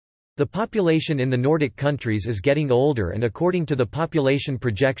 The population in the Nordic countries is getting older, and according to the population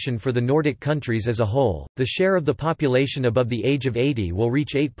projection for the Nordic countries as a whole, the share of the population above the age of 80 will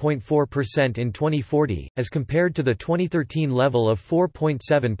reach 8.4% in 2040, as compared to the 2013 level of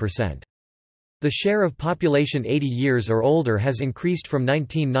 4.7%. The share of population 80 years or older has increased from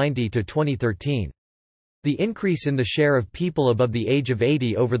 1990 to 2013. The increase in the share of people above the age of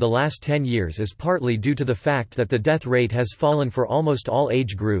 80 over the last 10 years is partly due to the fact that the death rate has fallen for almost all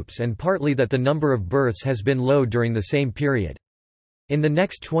age groups and partly that the number of births has been low during the same period. In the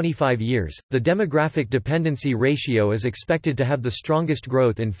next 25 years, the demographic dependency ratio is expected to have the strongest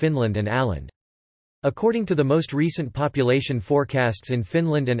growth in Finland and Åland. According to the most recent population forecasts in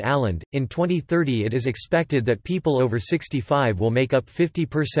Finland and Åland, in 2030 it is expected that people over 65 will make up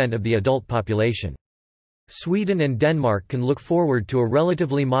 50% of the adult population. Sweden and Denmark can look forward to a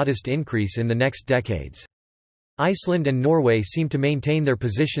relatively modest increase in the next decades. Iceland and Norway seem to maintain their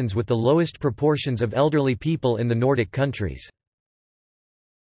positions with the lowest proportions of elderly people in the Nordic countries.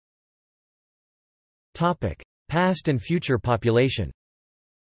 Past and future population.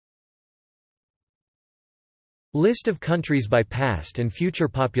 List of countries by past and future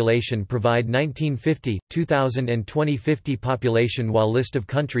population provide 1950, 2000 and 2050 population, while list of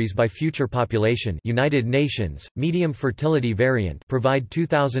countries by future population United Nations, medium fertility variant provide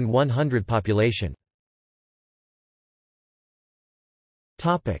 2100 population.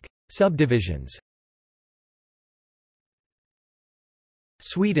 Subdivisions.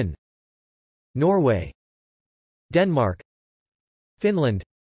 Sweden, Norway, Denmark, Finland,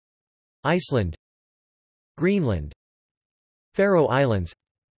 Iceland, Greenland, Faroe Islands.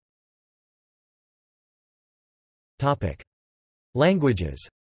 Languages.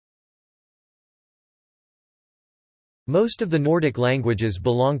 Most of the Nordic languages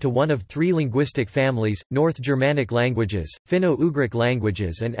belong to one of three linguistic families: North Germanic languages, Finno-Ugric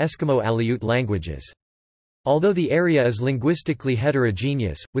languages and Eskimo-Aleut languages. Although the area is linguistically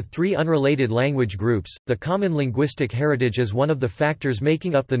heterogeneous, with three unrelated language groups, the common linguistic heritage is one of the factors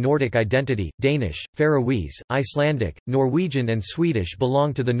making up the Nordic identity. Danish, Faroese, Icelandic, Norwegian and Swedish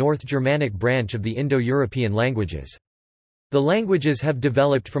belong to the North Germanic branch of the Indo-European languages. The languages have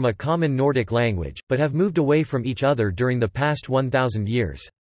developed from a common Nordic language, but have moved away from each other during the past 1,000 years.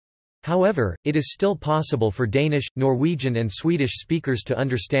 However, it is still possible for Danish, Norwegian and Swedish speakers to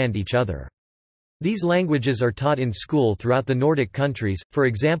understand each other. These languages are taught in school throughout the Nordic countries. For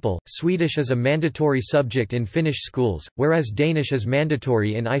example, Swedish is a mandatory subject in Finnish schools, whereas Danish is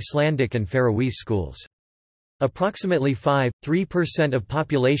mandatory in Icelandic and Faroese schools. Approximately 5.3% of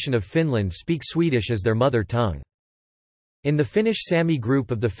population of Finland speak Swedish as their mother tongue. In the Finnish Sami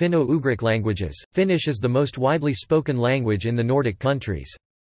group of the Finno-Ugric languages, Finnish is the most widely spoken language in the Nordic countries.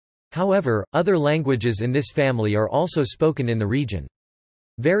 However, other languages in this family are also spoken in the region.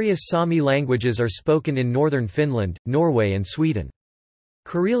 Various Sami languages are spoken in northern Finland, Norway and Sweden.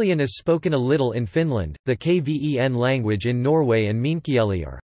 Karelian is spoken a little in Finland, the Kven language in Norway and Meänkieli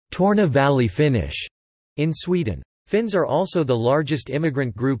or Torne Valley Finnish in Sweden. Finns are also the largest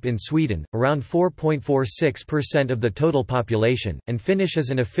immigrant group in Sweden, around 4.46% of the total population, and Finnish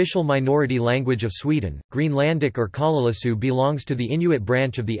is an official minority language of Sweden. Greenlandic or Kalaalleq belongs to the Inuit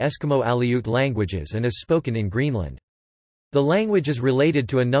branch of the Eskimo-Aleut languages and is spoken in Greenland. The language is related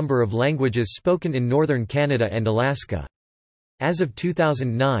to a number of languages spoken in northern Canada and Alaska. As of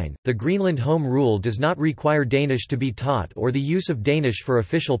 2009, the Greenland Home Rule does not require Danish to be taught or the use of Danish for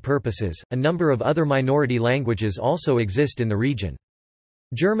official purposes. A number of other minority languages also exist in the region.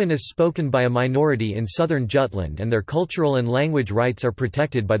 German is spoken by a minority in southern Jutland and their cultural and language rights are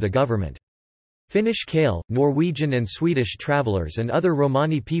protected by the government. Finnish Kale, Norwegian and Swedish travelers and other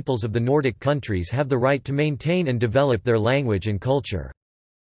Romani peoples of the Nordic countries have the right to maintain and develop their language and culture.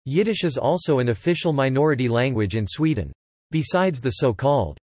 Yiddish is also an official minority language in Sweden. Besides the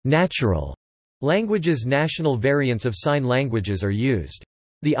so-called natural languages, national variants of sign languages are used.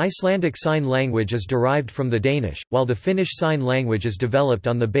 The Icelandic Sign Language is derived from the Danish, while the Finnish Sign Language is developed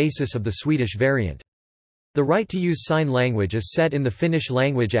on the basis of the Swedish variant. The right to use sign language is set in the Finnish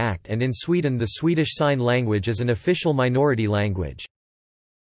Language Act, and in Sweden the Swedish Sign Language is an official minority language.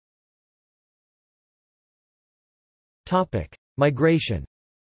 Migration.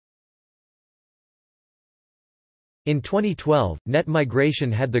 In 2012, net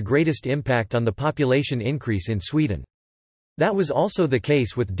migration had the greatest impact on the population increase in Sweden. That was also the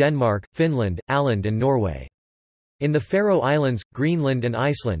case with Denmark, Finland, Åland and Norway. In the Faroe Islands, Greenland and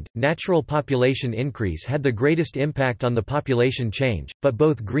Iceland, natural population increase had the greatest impact on the population change, but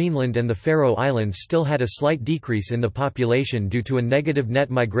both Greenland and the Faroe Islands still had a slight decrease in the population due to a negative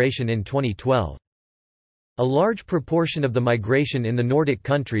net migration in 2012. A large proportion of the migration in the Nordic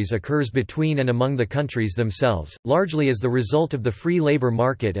countries occurs between and among the countries themselves, largely as the result of the free labor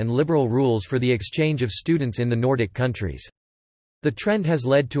market and liberal rules for the exchange of students in the Nordic countries. The trend has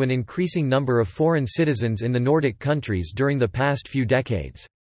led to an increasing number of foreign citizens in the Nordic countries during the past few decades.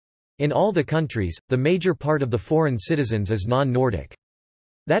 In all the countries, the major part of the foreign citizens is non-Nordic.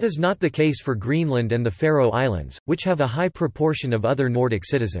 That is not the case for Greenland and the Faroe Islands, which have a high proportion of other Nordic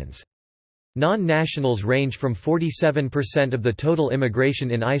citizens. Non-nationals range from 47% of the total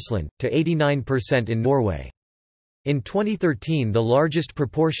immigration in Iceland, to 89% in Norway. In 2013 the largest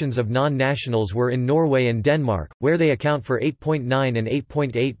proportions of non-nationals were in Norway and Denmark, where they account for 8.9% and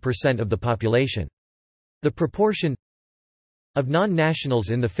 8.8% of the population. The proportion of non-nationals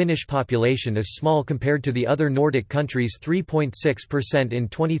in the Finnish population is small compared to the other Nordic countries, 3.6% in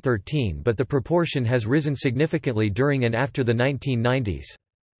 2013, but the proportion has risen significantly during and after the 1990s.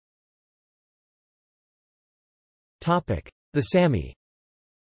 The Sami.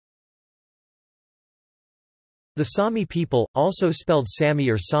 The Sami people, also spelled Sami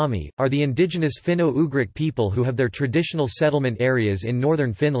or Sami, are the indigenous Finno-Ugric people who have their traditional settlement areas in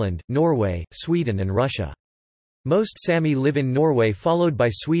northern Finland, Norway, Sweden and Russia. Most Sami live in Norway, followed by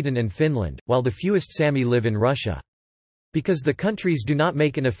Sweden and Finland, while the fewest Sami live in Russia. Because the countries do not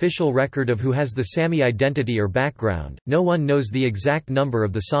make an official record of who has the Sami identity or background, no one knows the exact number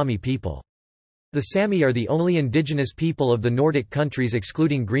of the Sami people. The Sami are the only indigenous people of the Nordic countries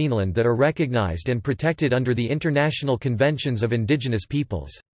excluding Greenland that are recognized and protected under the International Conventions of Indigenous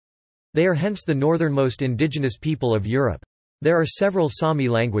Peoples. They are hence the northernmost indigenous people of Europe. There are several Sami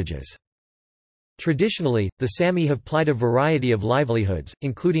languages. Traditionally, the Sami have plied a variety of livelihoods,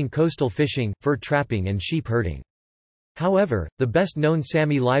 including coastal fishing, fur trapping and sheep herding. However, the best-known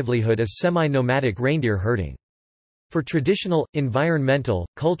Sami livelihood is semi-nomadic reindeer herding. For traditional, environmental,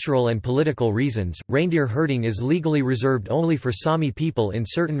 cultural and political reasons, reindeer herding is legally reserved only for Sami people in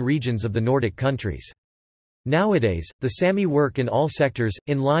certain regions of the Nordic countries. Nowadays, the Sami work in all sectors,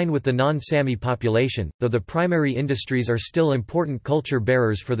 in line with the non-Sami population, though the primary industries are still important culture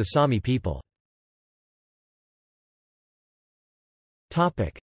bearers for the Sami people.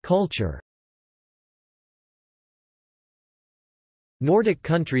 Culture. Nordic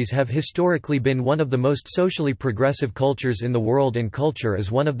countries have historically been one of the most socially progressive cultures in the world, and culture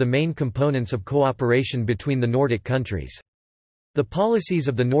is one of the main components of cooperation between the Nordic countries. The policies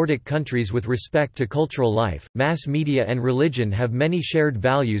of the Nordic countries with respect to cultural life, mass media and religion have many shared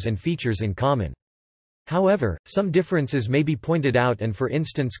values and features in common. However, some differences may be pointed out, and for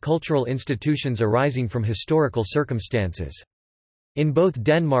instance cultural institutions arising from historical circumstances. In both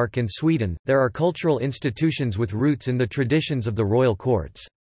Denmark and Sweden, there are cultural institutions with roots in the traditions of the royal courts.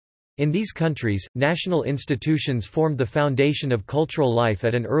 In these countries, national institutions formed the foundation of cultural life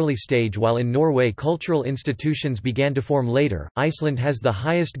at an early stage, while in Norway cultural institutions began to form later. Iceland has the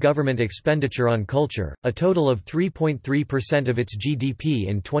highest government expenditure on culture, a total of 3.3% of its GDP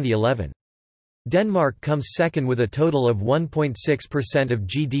in 2011. Denmark comes second with a total of 1.6% of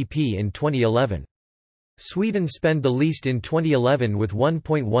GDP in 2011. Sweden spent the least in 2011 with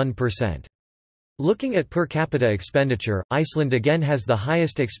 1.1%. Looking at per capita expenditure, Iceland again has the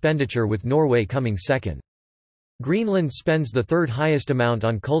highest expenditure, with Norway coming second. Greenland spends the third highest amount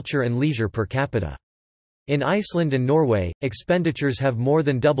on culture and leisure per capita. In Iceland and Norway, expenditures have more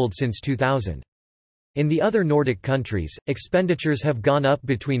than doubled since 2000. In the other Nordic countries, expenditures have gone up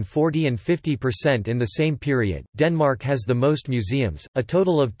between 40% and 50% in the same period. Denmark has the most museums, a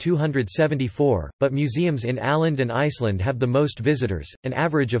total of 274, but museums in Åland and Iceland have the most visitors, an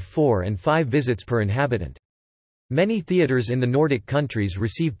average of 4 and 5 visits per inhabitant. Many theatres in the Nordic countries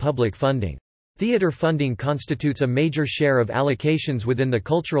receive public funding. Theatre funding constitutes a major share of allocations within the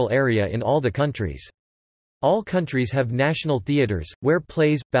cultural area in all the countries. All countries have national theatres, where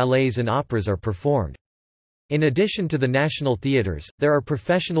plays, ballets and operas are performed. In addition to the national theatres, there are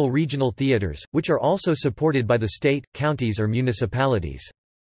professional regional theatres, which are also supported by the state, counties or municipalities.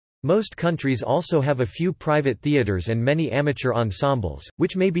 Most countries also have a few private theatres and many amateur ensembles,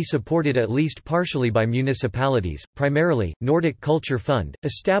 which may be supported at least partially by municipalities. Primarily, Nordic Culture Fund,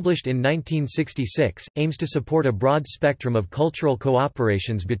 established in 1966, aims to support a broad spectrum of cultural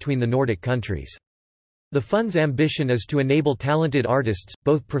cooperations between the Nordic countries. The fund's ambition is to enable talented artists,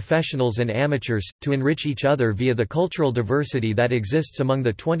 both professionals and amateurs, to enrich each other via the cultural diversity that exists among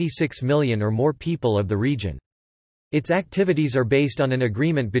the 26 million or more people of the region. Its activities are based on an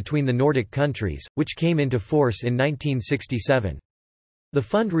agreement between the Nordic countries, which came into force in 1967. The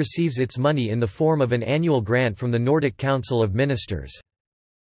fund receives its money in the form of an annual grant from the Nordic Council of Ministers.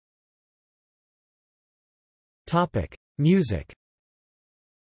 Music.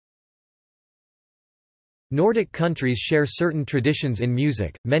 Nordic countries share certain traditions in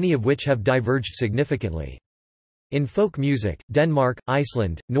music, many of which have diverged significantly. In folk music, Denmark,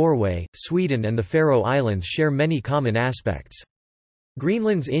 Iceland, Norway, Sweden and the Faroe Islands share many common aspects.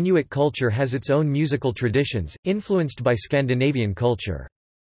 Greenland's Inuit culture has its own musical traditions, influenced by Scandinavian culture.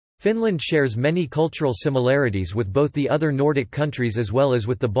 Finland shares many cultural similarities with both the other Nordic countries as well as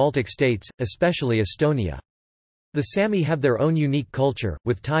with the Baltic states, especially Estonia. The Sami have their own unique culture,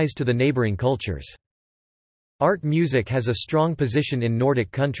 with ties to the neighboring cultures. Art music has a strong position in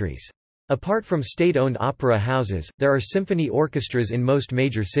Nordic countries. Apart from state-owned opera houses, there are symphony orchestras in most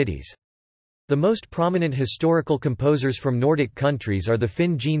major cities. The most prominent historical composers from Nordic countries are the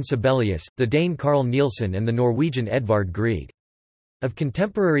Finn Jean Sibelius, the Dane Carl Nielsen and the Norwegian Edvard Grieg. Of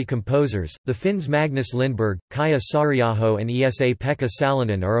contemporary composers, the Finns Magnus Lindberg, Kaija Saariaho and Esa-Pekka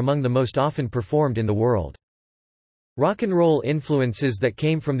Salonen are among the most often performed in the world. Rock and roll influences that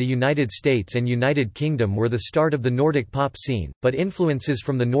came from the United States and United Kingdom were the start of the Nordic pop scene, but influences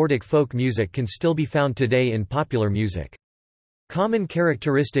from the Nordic folk music can still be found today in popular music. Common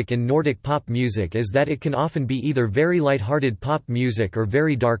characteristic in Nordic pop music is that it can often be either very light-hearted pop music or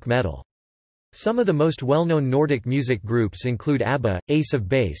very dark metal. Some of the most well-known Nordic music groups include ABBA, Ace of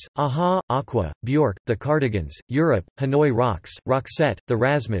Base, Aha, Aqua, Björk, The Cardigans, Europe, Hanoi Rocks, Roxette, The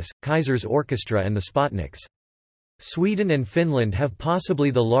Rasmus, Kaiser's Orchestra and the Spotniks. Sweden and Finland have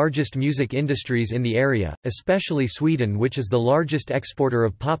possibly the largest music industries in the area, especially Sweden, which is the largest exporter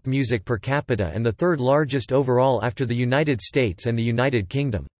of pop music per capita and the third largest overall after the United States and the United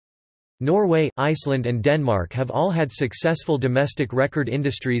Kingdom. Norway, Iceland, and Denmark have all had successful domestic record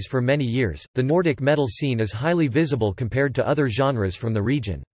industries for many years. The Nordic metal scene is highly visible compared to other genres from the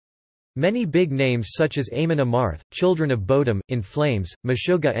region. Many big names such as Amon Amarth, Children of Bodom, In Flames,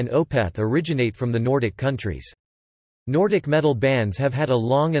 Meshuggah, and Opeth originate from the Nordic countries. Nordic metal bands have had a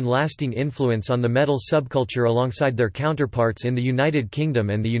long and lasting influence on the metal subculture alongside their counterparts in the United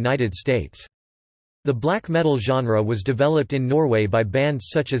Kingdom and the United States. The black metal genre was developed in Norway by bands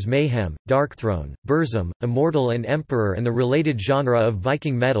such as Mayhem, Darkthrone, Burzum, Immortal and Emperor, and the related genre of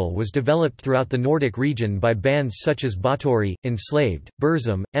Viking metal was developed throughout the Nordic region by bands such as Bathory, Enslaved,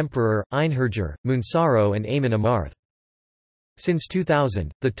 Burzum, Emperor, Einherjar, Moonsaro and Amon Amarth. Since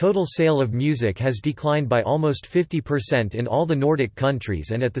 2000, the total sale of music has declined by almost 50% in all the Nordic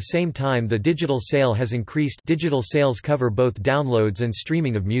countries, and at the same time the digital sale has increased. Digital sales cover both downloads and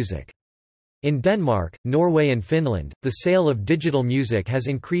streaming of music. In Denmark, Norway and Finland, the sale of digital music has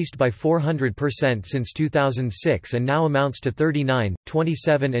increased by 400% since 2006 and now amounts to 39,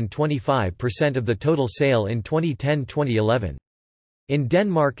 27 and 25% of the total sale in 2010-2011. In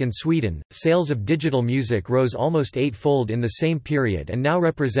Denmark and Sweden, sales of digital music rose almost eightfold in the same period and now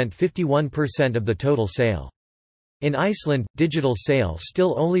represent 51% of the total sale. In Iceland, digital sale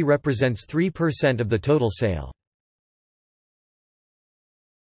still only represents 3% of the total sale.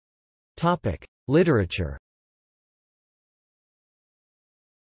 Literature.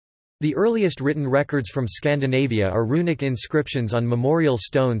 The earliest written records from Scandinavia are runic inscriptions on memorial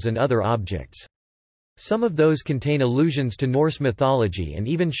stones and other objects. Some of those contain allusions to Norse mythology and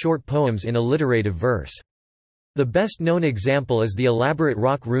even short poems in alliterative verse. The best-known example is the elaborate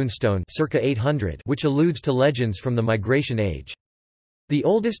rock runestone circa 800, which alludes to legends from the Migration Age. The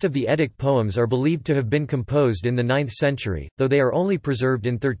oldest of the Eddic poems are believed to have been composed in the 9th century, though they are only preserved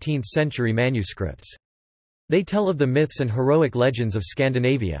in 13th-century manuscripts. They tell of the myths and heroic legends of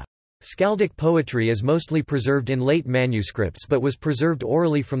Scandinavia. Skaldic poetry is mostly preserved in late manuscripts but was preserved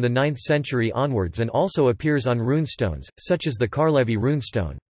orally from the 9th century onwards and also appears on runestones, such as the Karlevi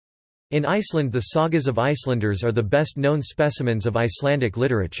runestone. In Iceland, the sagas of Icelanders are the best-known specimens of Icelandic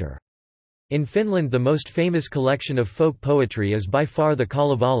literature. In Finland, the most famous collection of folk poetry is by far the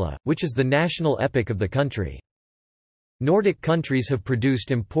Kalevala, which is the national epic of the country. Nordic countries have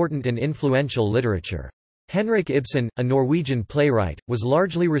produced important and influential literature. Henrik Ibsen, a Norwegian playwright, was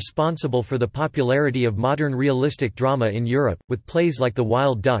largely responsible for the popularity of modern realistic drama in Europe, with plays like The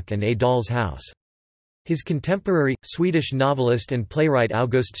Wild Duck and A Doll's House. His contemporary, Swedish novelist and playwright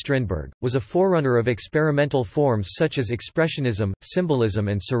August Strindberg, was a forerunner of experimental forms such as expressionism, symbolism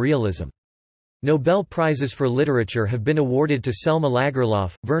and surrealism. Nobel Prizes for Literature have been awarded to Selma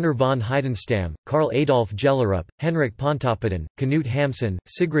Lagerlöf, Werner von Heidenstam, Karl Adolf Gellerup, Henrik Pontoppidan, Knut Hamsun,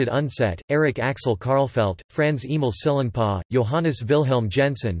 Sigrid Undset, Erich Axel Karlfeldt, Franz Emil Sillenpaw, Johannes Wilhelm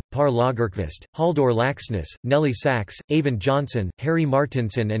Jensen, Per Lagerkvist, Halldor Laxness, Nelly Sachs, Eyvind Johnson, Harry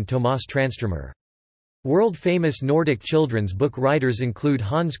Martinson and Tomas Tranströmer. World-famous Nordic children's book writers include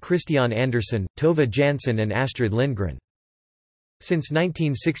Hans Christian Andersen, Tove Jansson and Astrid Lindgren. Since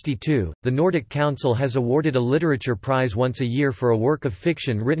 1962, the Nordic Council has awarded a literature prize once a year for a work of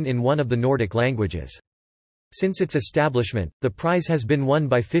fiction written in one of the Nordic languages. Since its establishment, the prize has been won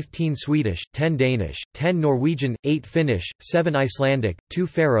by 15 Swedish, 10 Danish, 10 Norwegian, 8 Finnish, 7 Icelandic, 2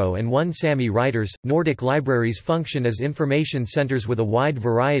 Faroe and 1 Sami writers. Nordic libraries function as information centers with a wide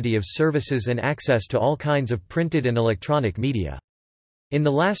variety of services and access to all kinds of printed and electronic media. In the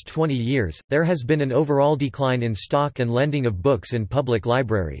last 20 years, there has been an overall decline in stock and lending of books in public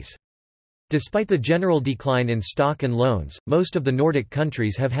libraries. Despite the general decline in stock and loans, most of the Nordic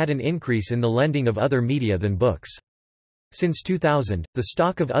countries have had an increase in the lending of other media than books. Since 2000, the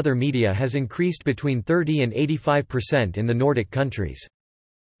stock of other media has increased between 30 and 85% in the Nordic countries.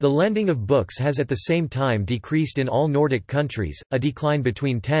 The lending of books has at the same time decreased in all Nordic countries, a decline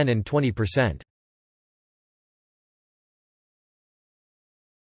between 10 and 20%.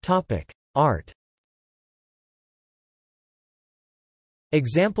 Art.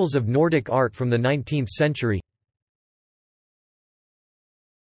 Examples of Nordic art from the 19th century.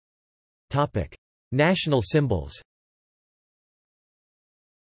 National symbols.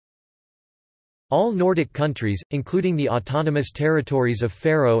 All Nordic countries, including the autonomous territories of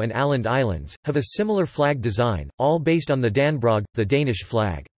Faroe and Åland Islands, have a similar flag design, all based on the Dannebrog, the Danish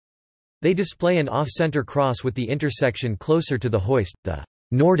flag. They display an off-center cross with the intersection closer to the hoist, the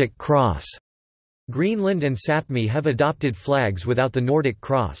Nordic cross. Greenland and Sapmi have adopted flags without the Nordic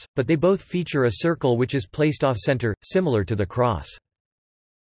cross, but they both feature a circle which is placed off-center, similar to the cross.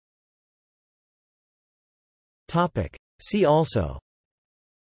 See also: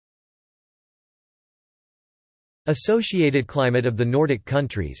 Associated climate of the Nordic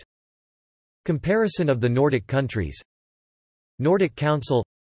countries, Comparison of the Nordic countries, Nordic Council,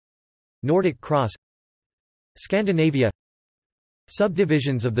 Nordic Cross, Scandinavia,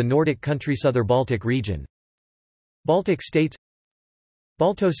 Subdivisions of the Nordic countries, Other Baltic region, Baltic states,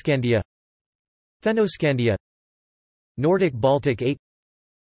 Baltoscandia, Fennoscandia, Nordic Baltic 8,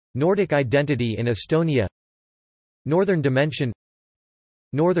 Nordic identity in Estonia, Northern dimension,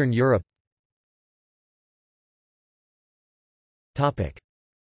 Northern Europe.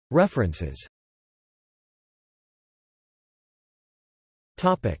 References.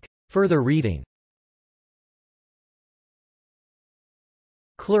 Further reading.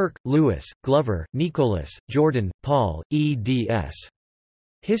 Clerk, Lewis, Glover, Nicholas, Jordan, Paul, eds.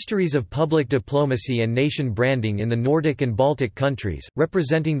 Histories of Public Diplomacy and Nation Branding in the Nordic and Baltic Countries,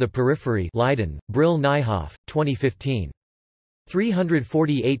 Representing the Periphery, Leiden, Brill Nijhoff, 2015.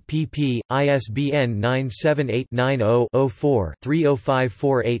 348 pp. ISBN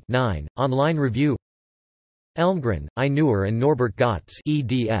 978-90-04-30548-9, online review. Elmgren, Einur and Norbert Gotz,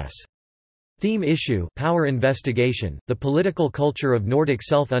 eds. Theme issue: Power Investigation, The Political Culture of Nordic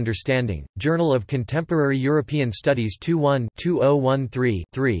Self-Understanding, Journal of Contemporary European Studies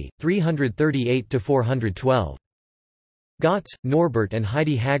 21-2013-3, 338–412. Gotz, Norbert and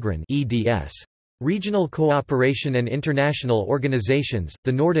Heidi Hagren, eds. Regional Cooperation and International Organizations,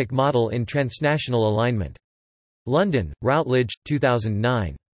 The Nordic Model in Transnational Alignment. London, Routledge,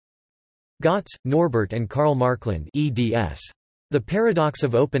 2009. Gotz, Norbert and Karl Markland, eds. The Paradox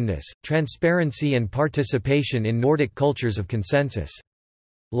of Openness, Transparency and Participation in Nordic Cultures of Consensus.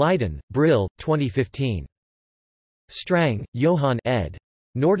 Leiden, Brill, 2015. Strang, Johan ed.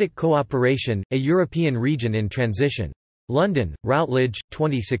 Nordic Cooperation, A European Region in Transition. London, Routledge,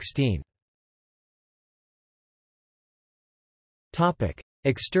 2016.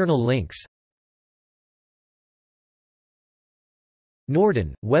 External links.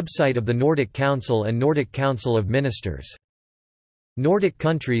 Norden, website of the Nordic Council and Nordic Council of Ministers. Nordic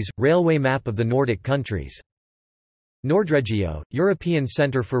countries, railway map of the Nordic countries. Nordregio, European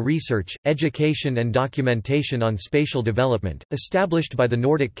Centre for Research, Education and Documentation on Spatial Development, established by the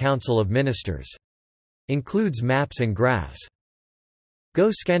Nordic Council of Ministers. Includes maps and graphs.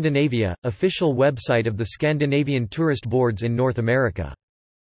 Go Scandinavia, official website of the Scandinavian tourist boards in North America.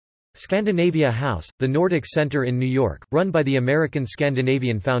 Scandinavia House, the Nordic Center in New York, run by the American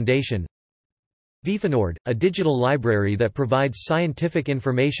Scandinavian Foundation. Vifanord, a digital library that provides scientific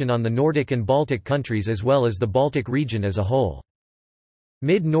information on the Nordic and Baltic countries as well as the Baltic region as a whole.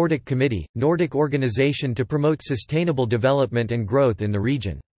 Mid-Nordic Committee, Nordic organization to promote sustainable development and growth in the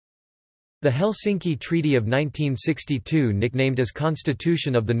region. The Helsinki Treaty of 1962 nicknamed as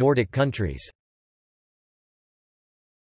Constitution of the Nordic countries.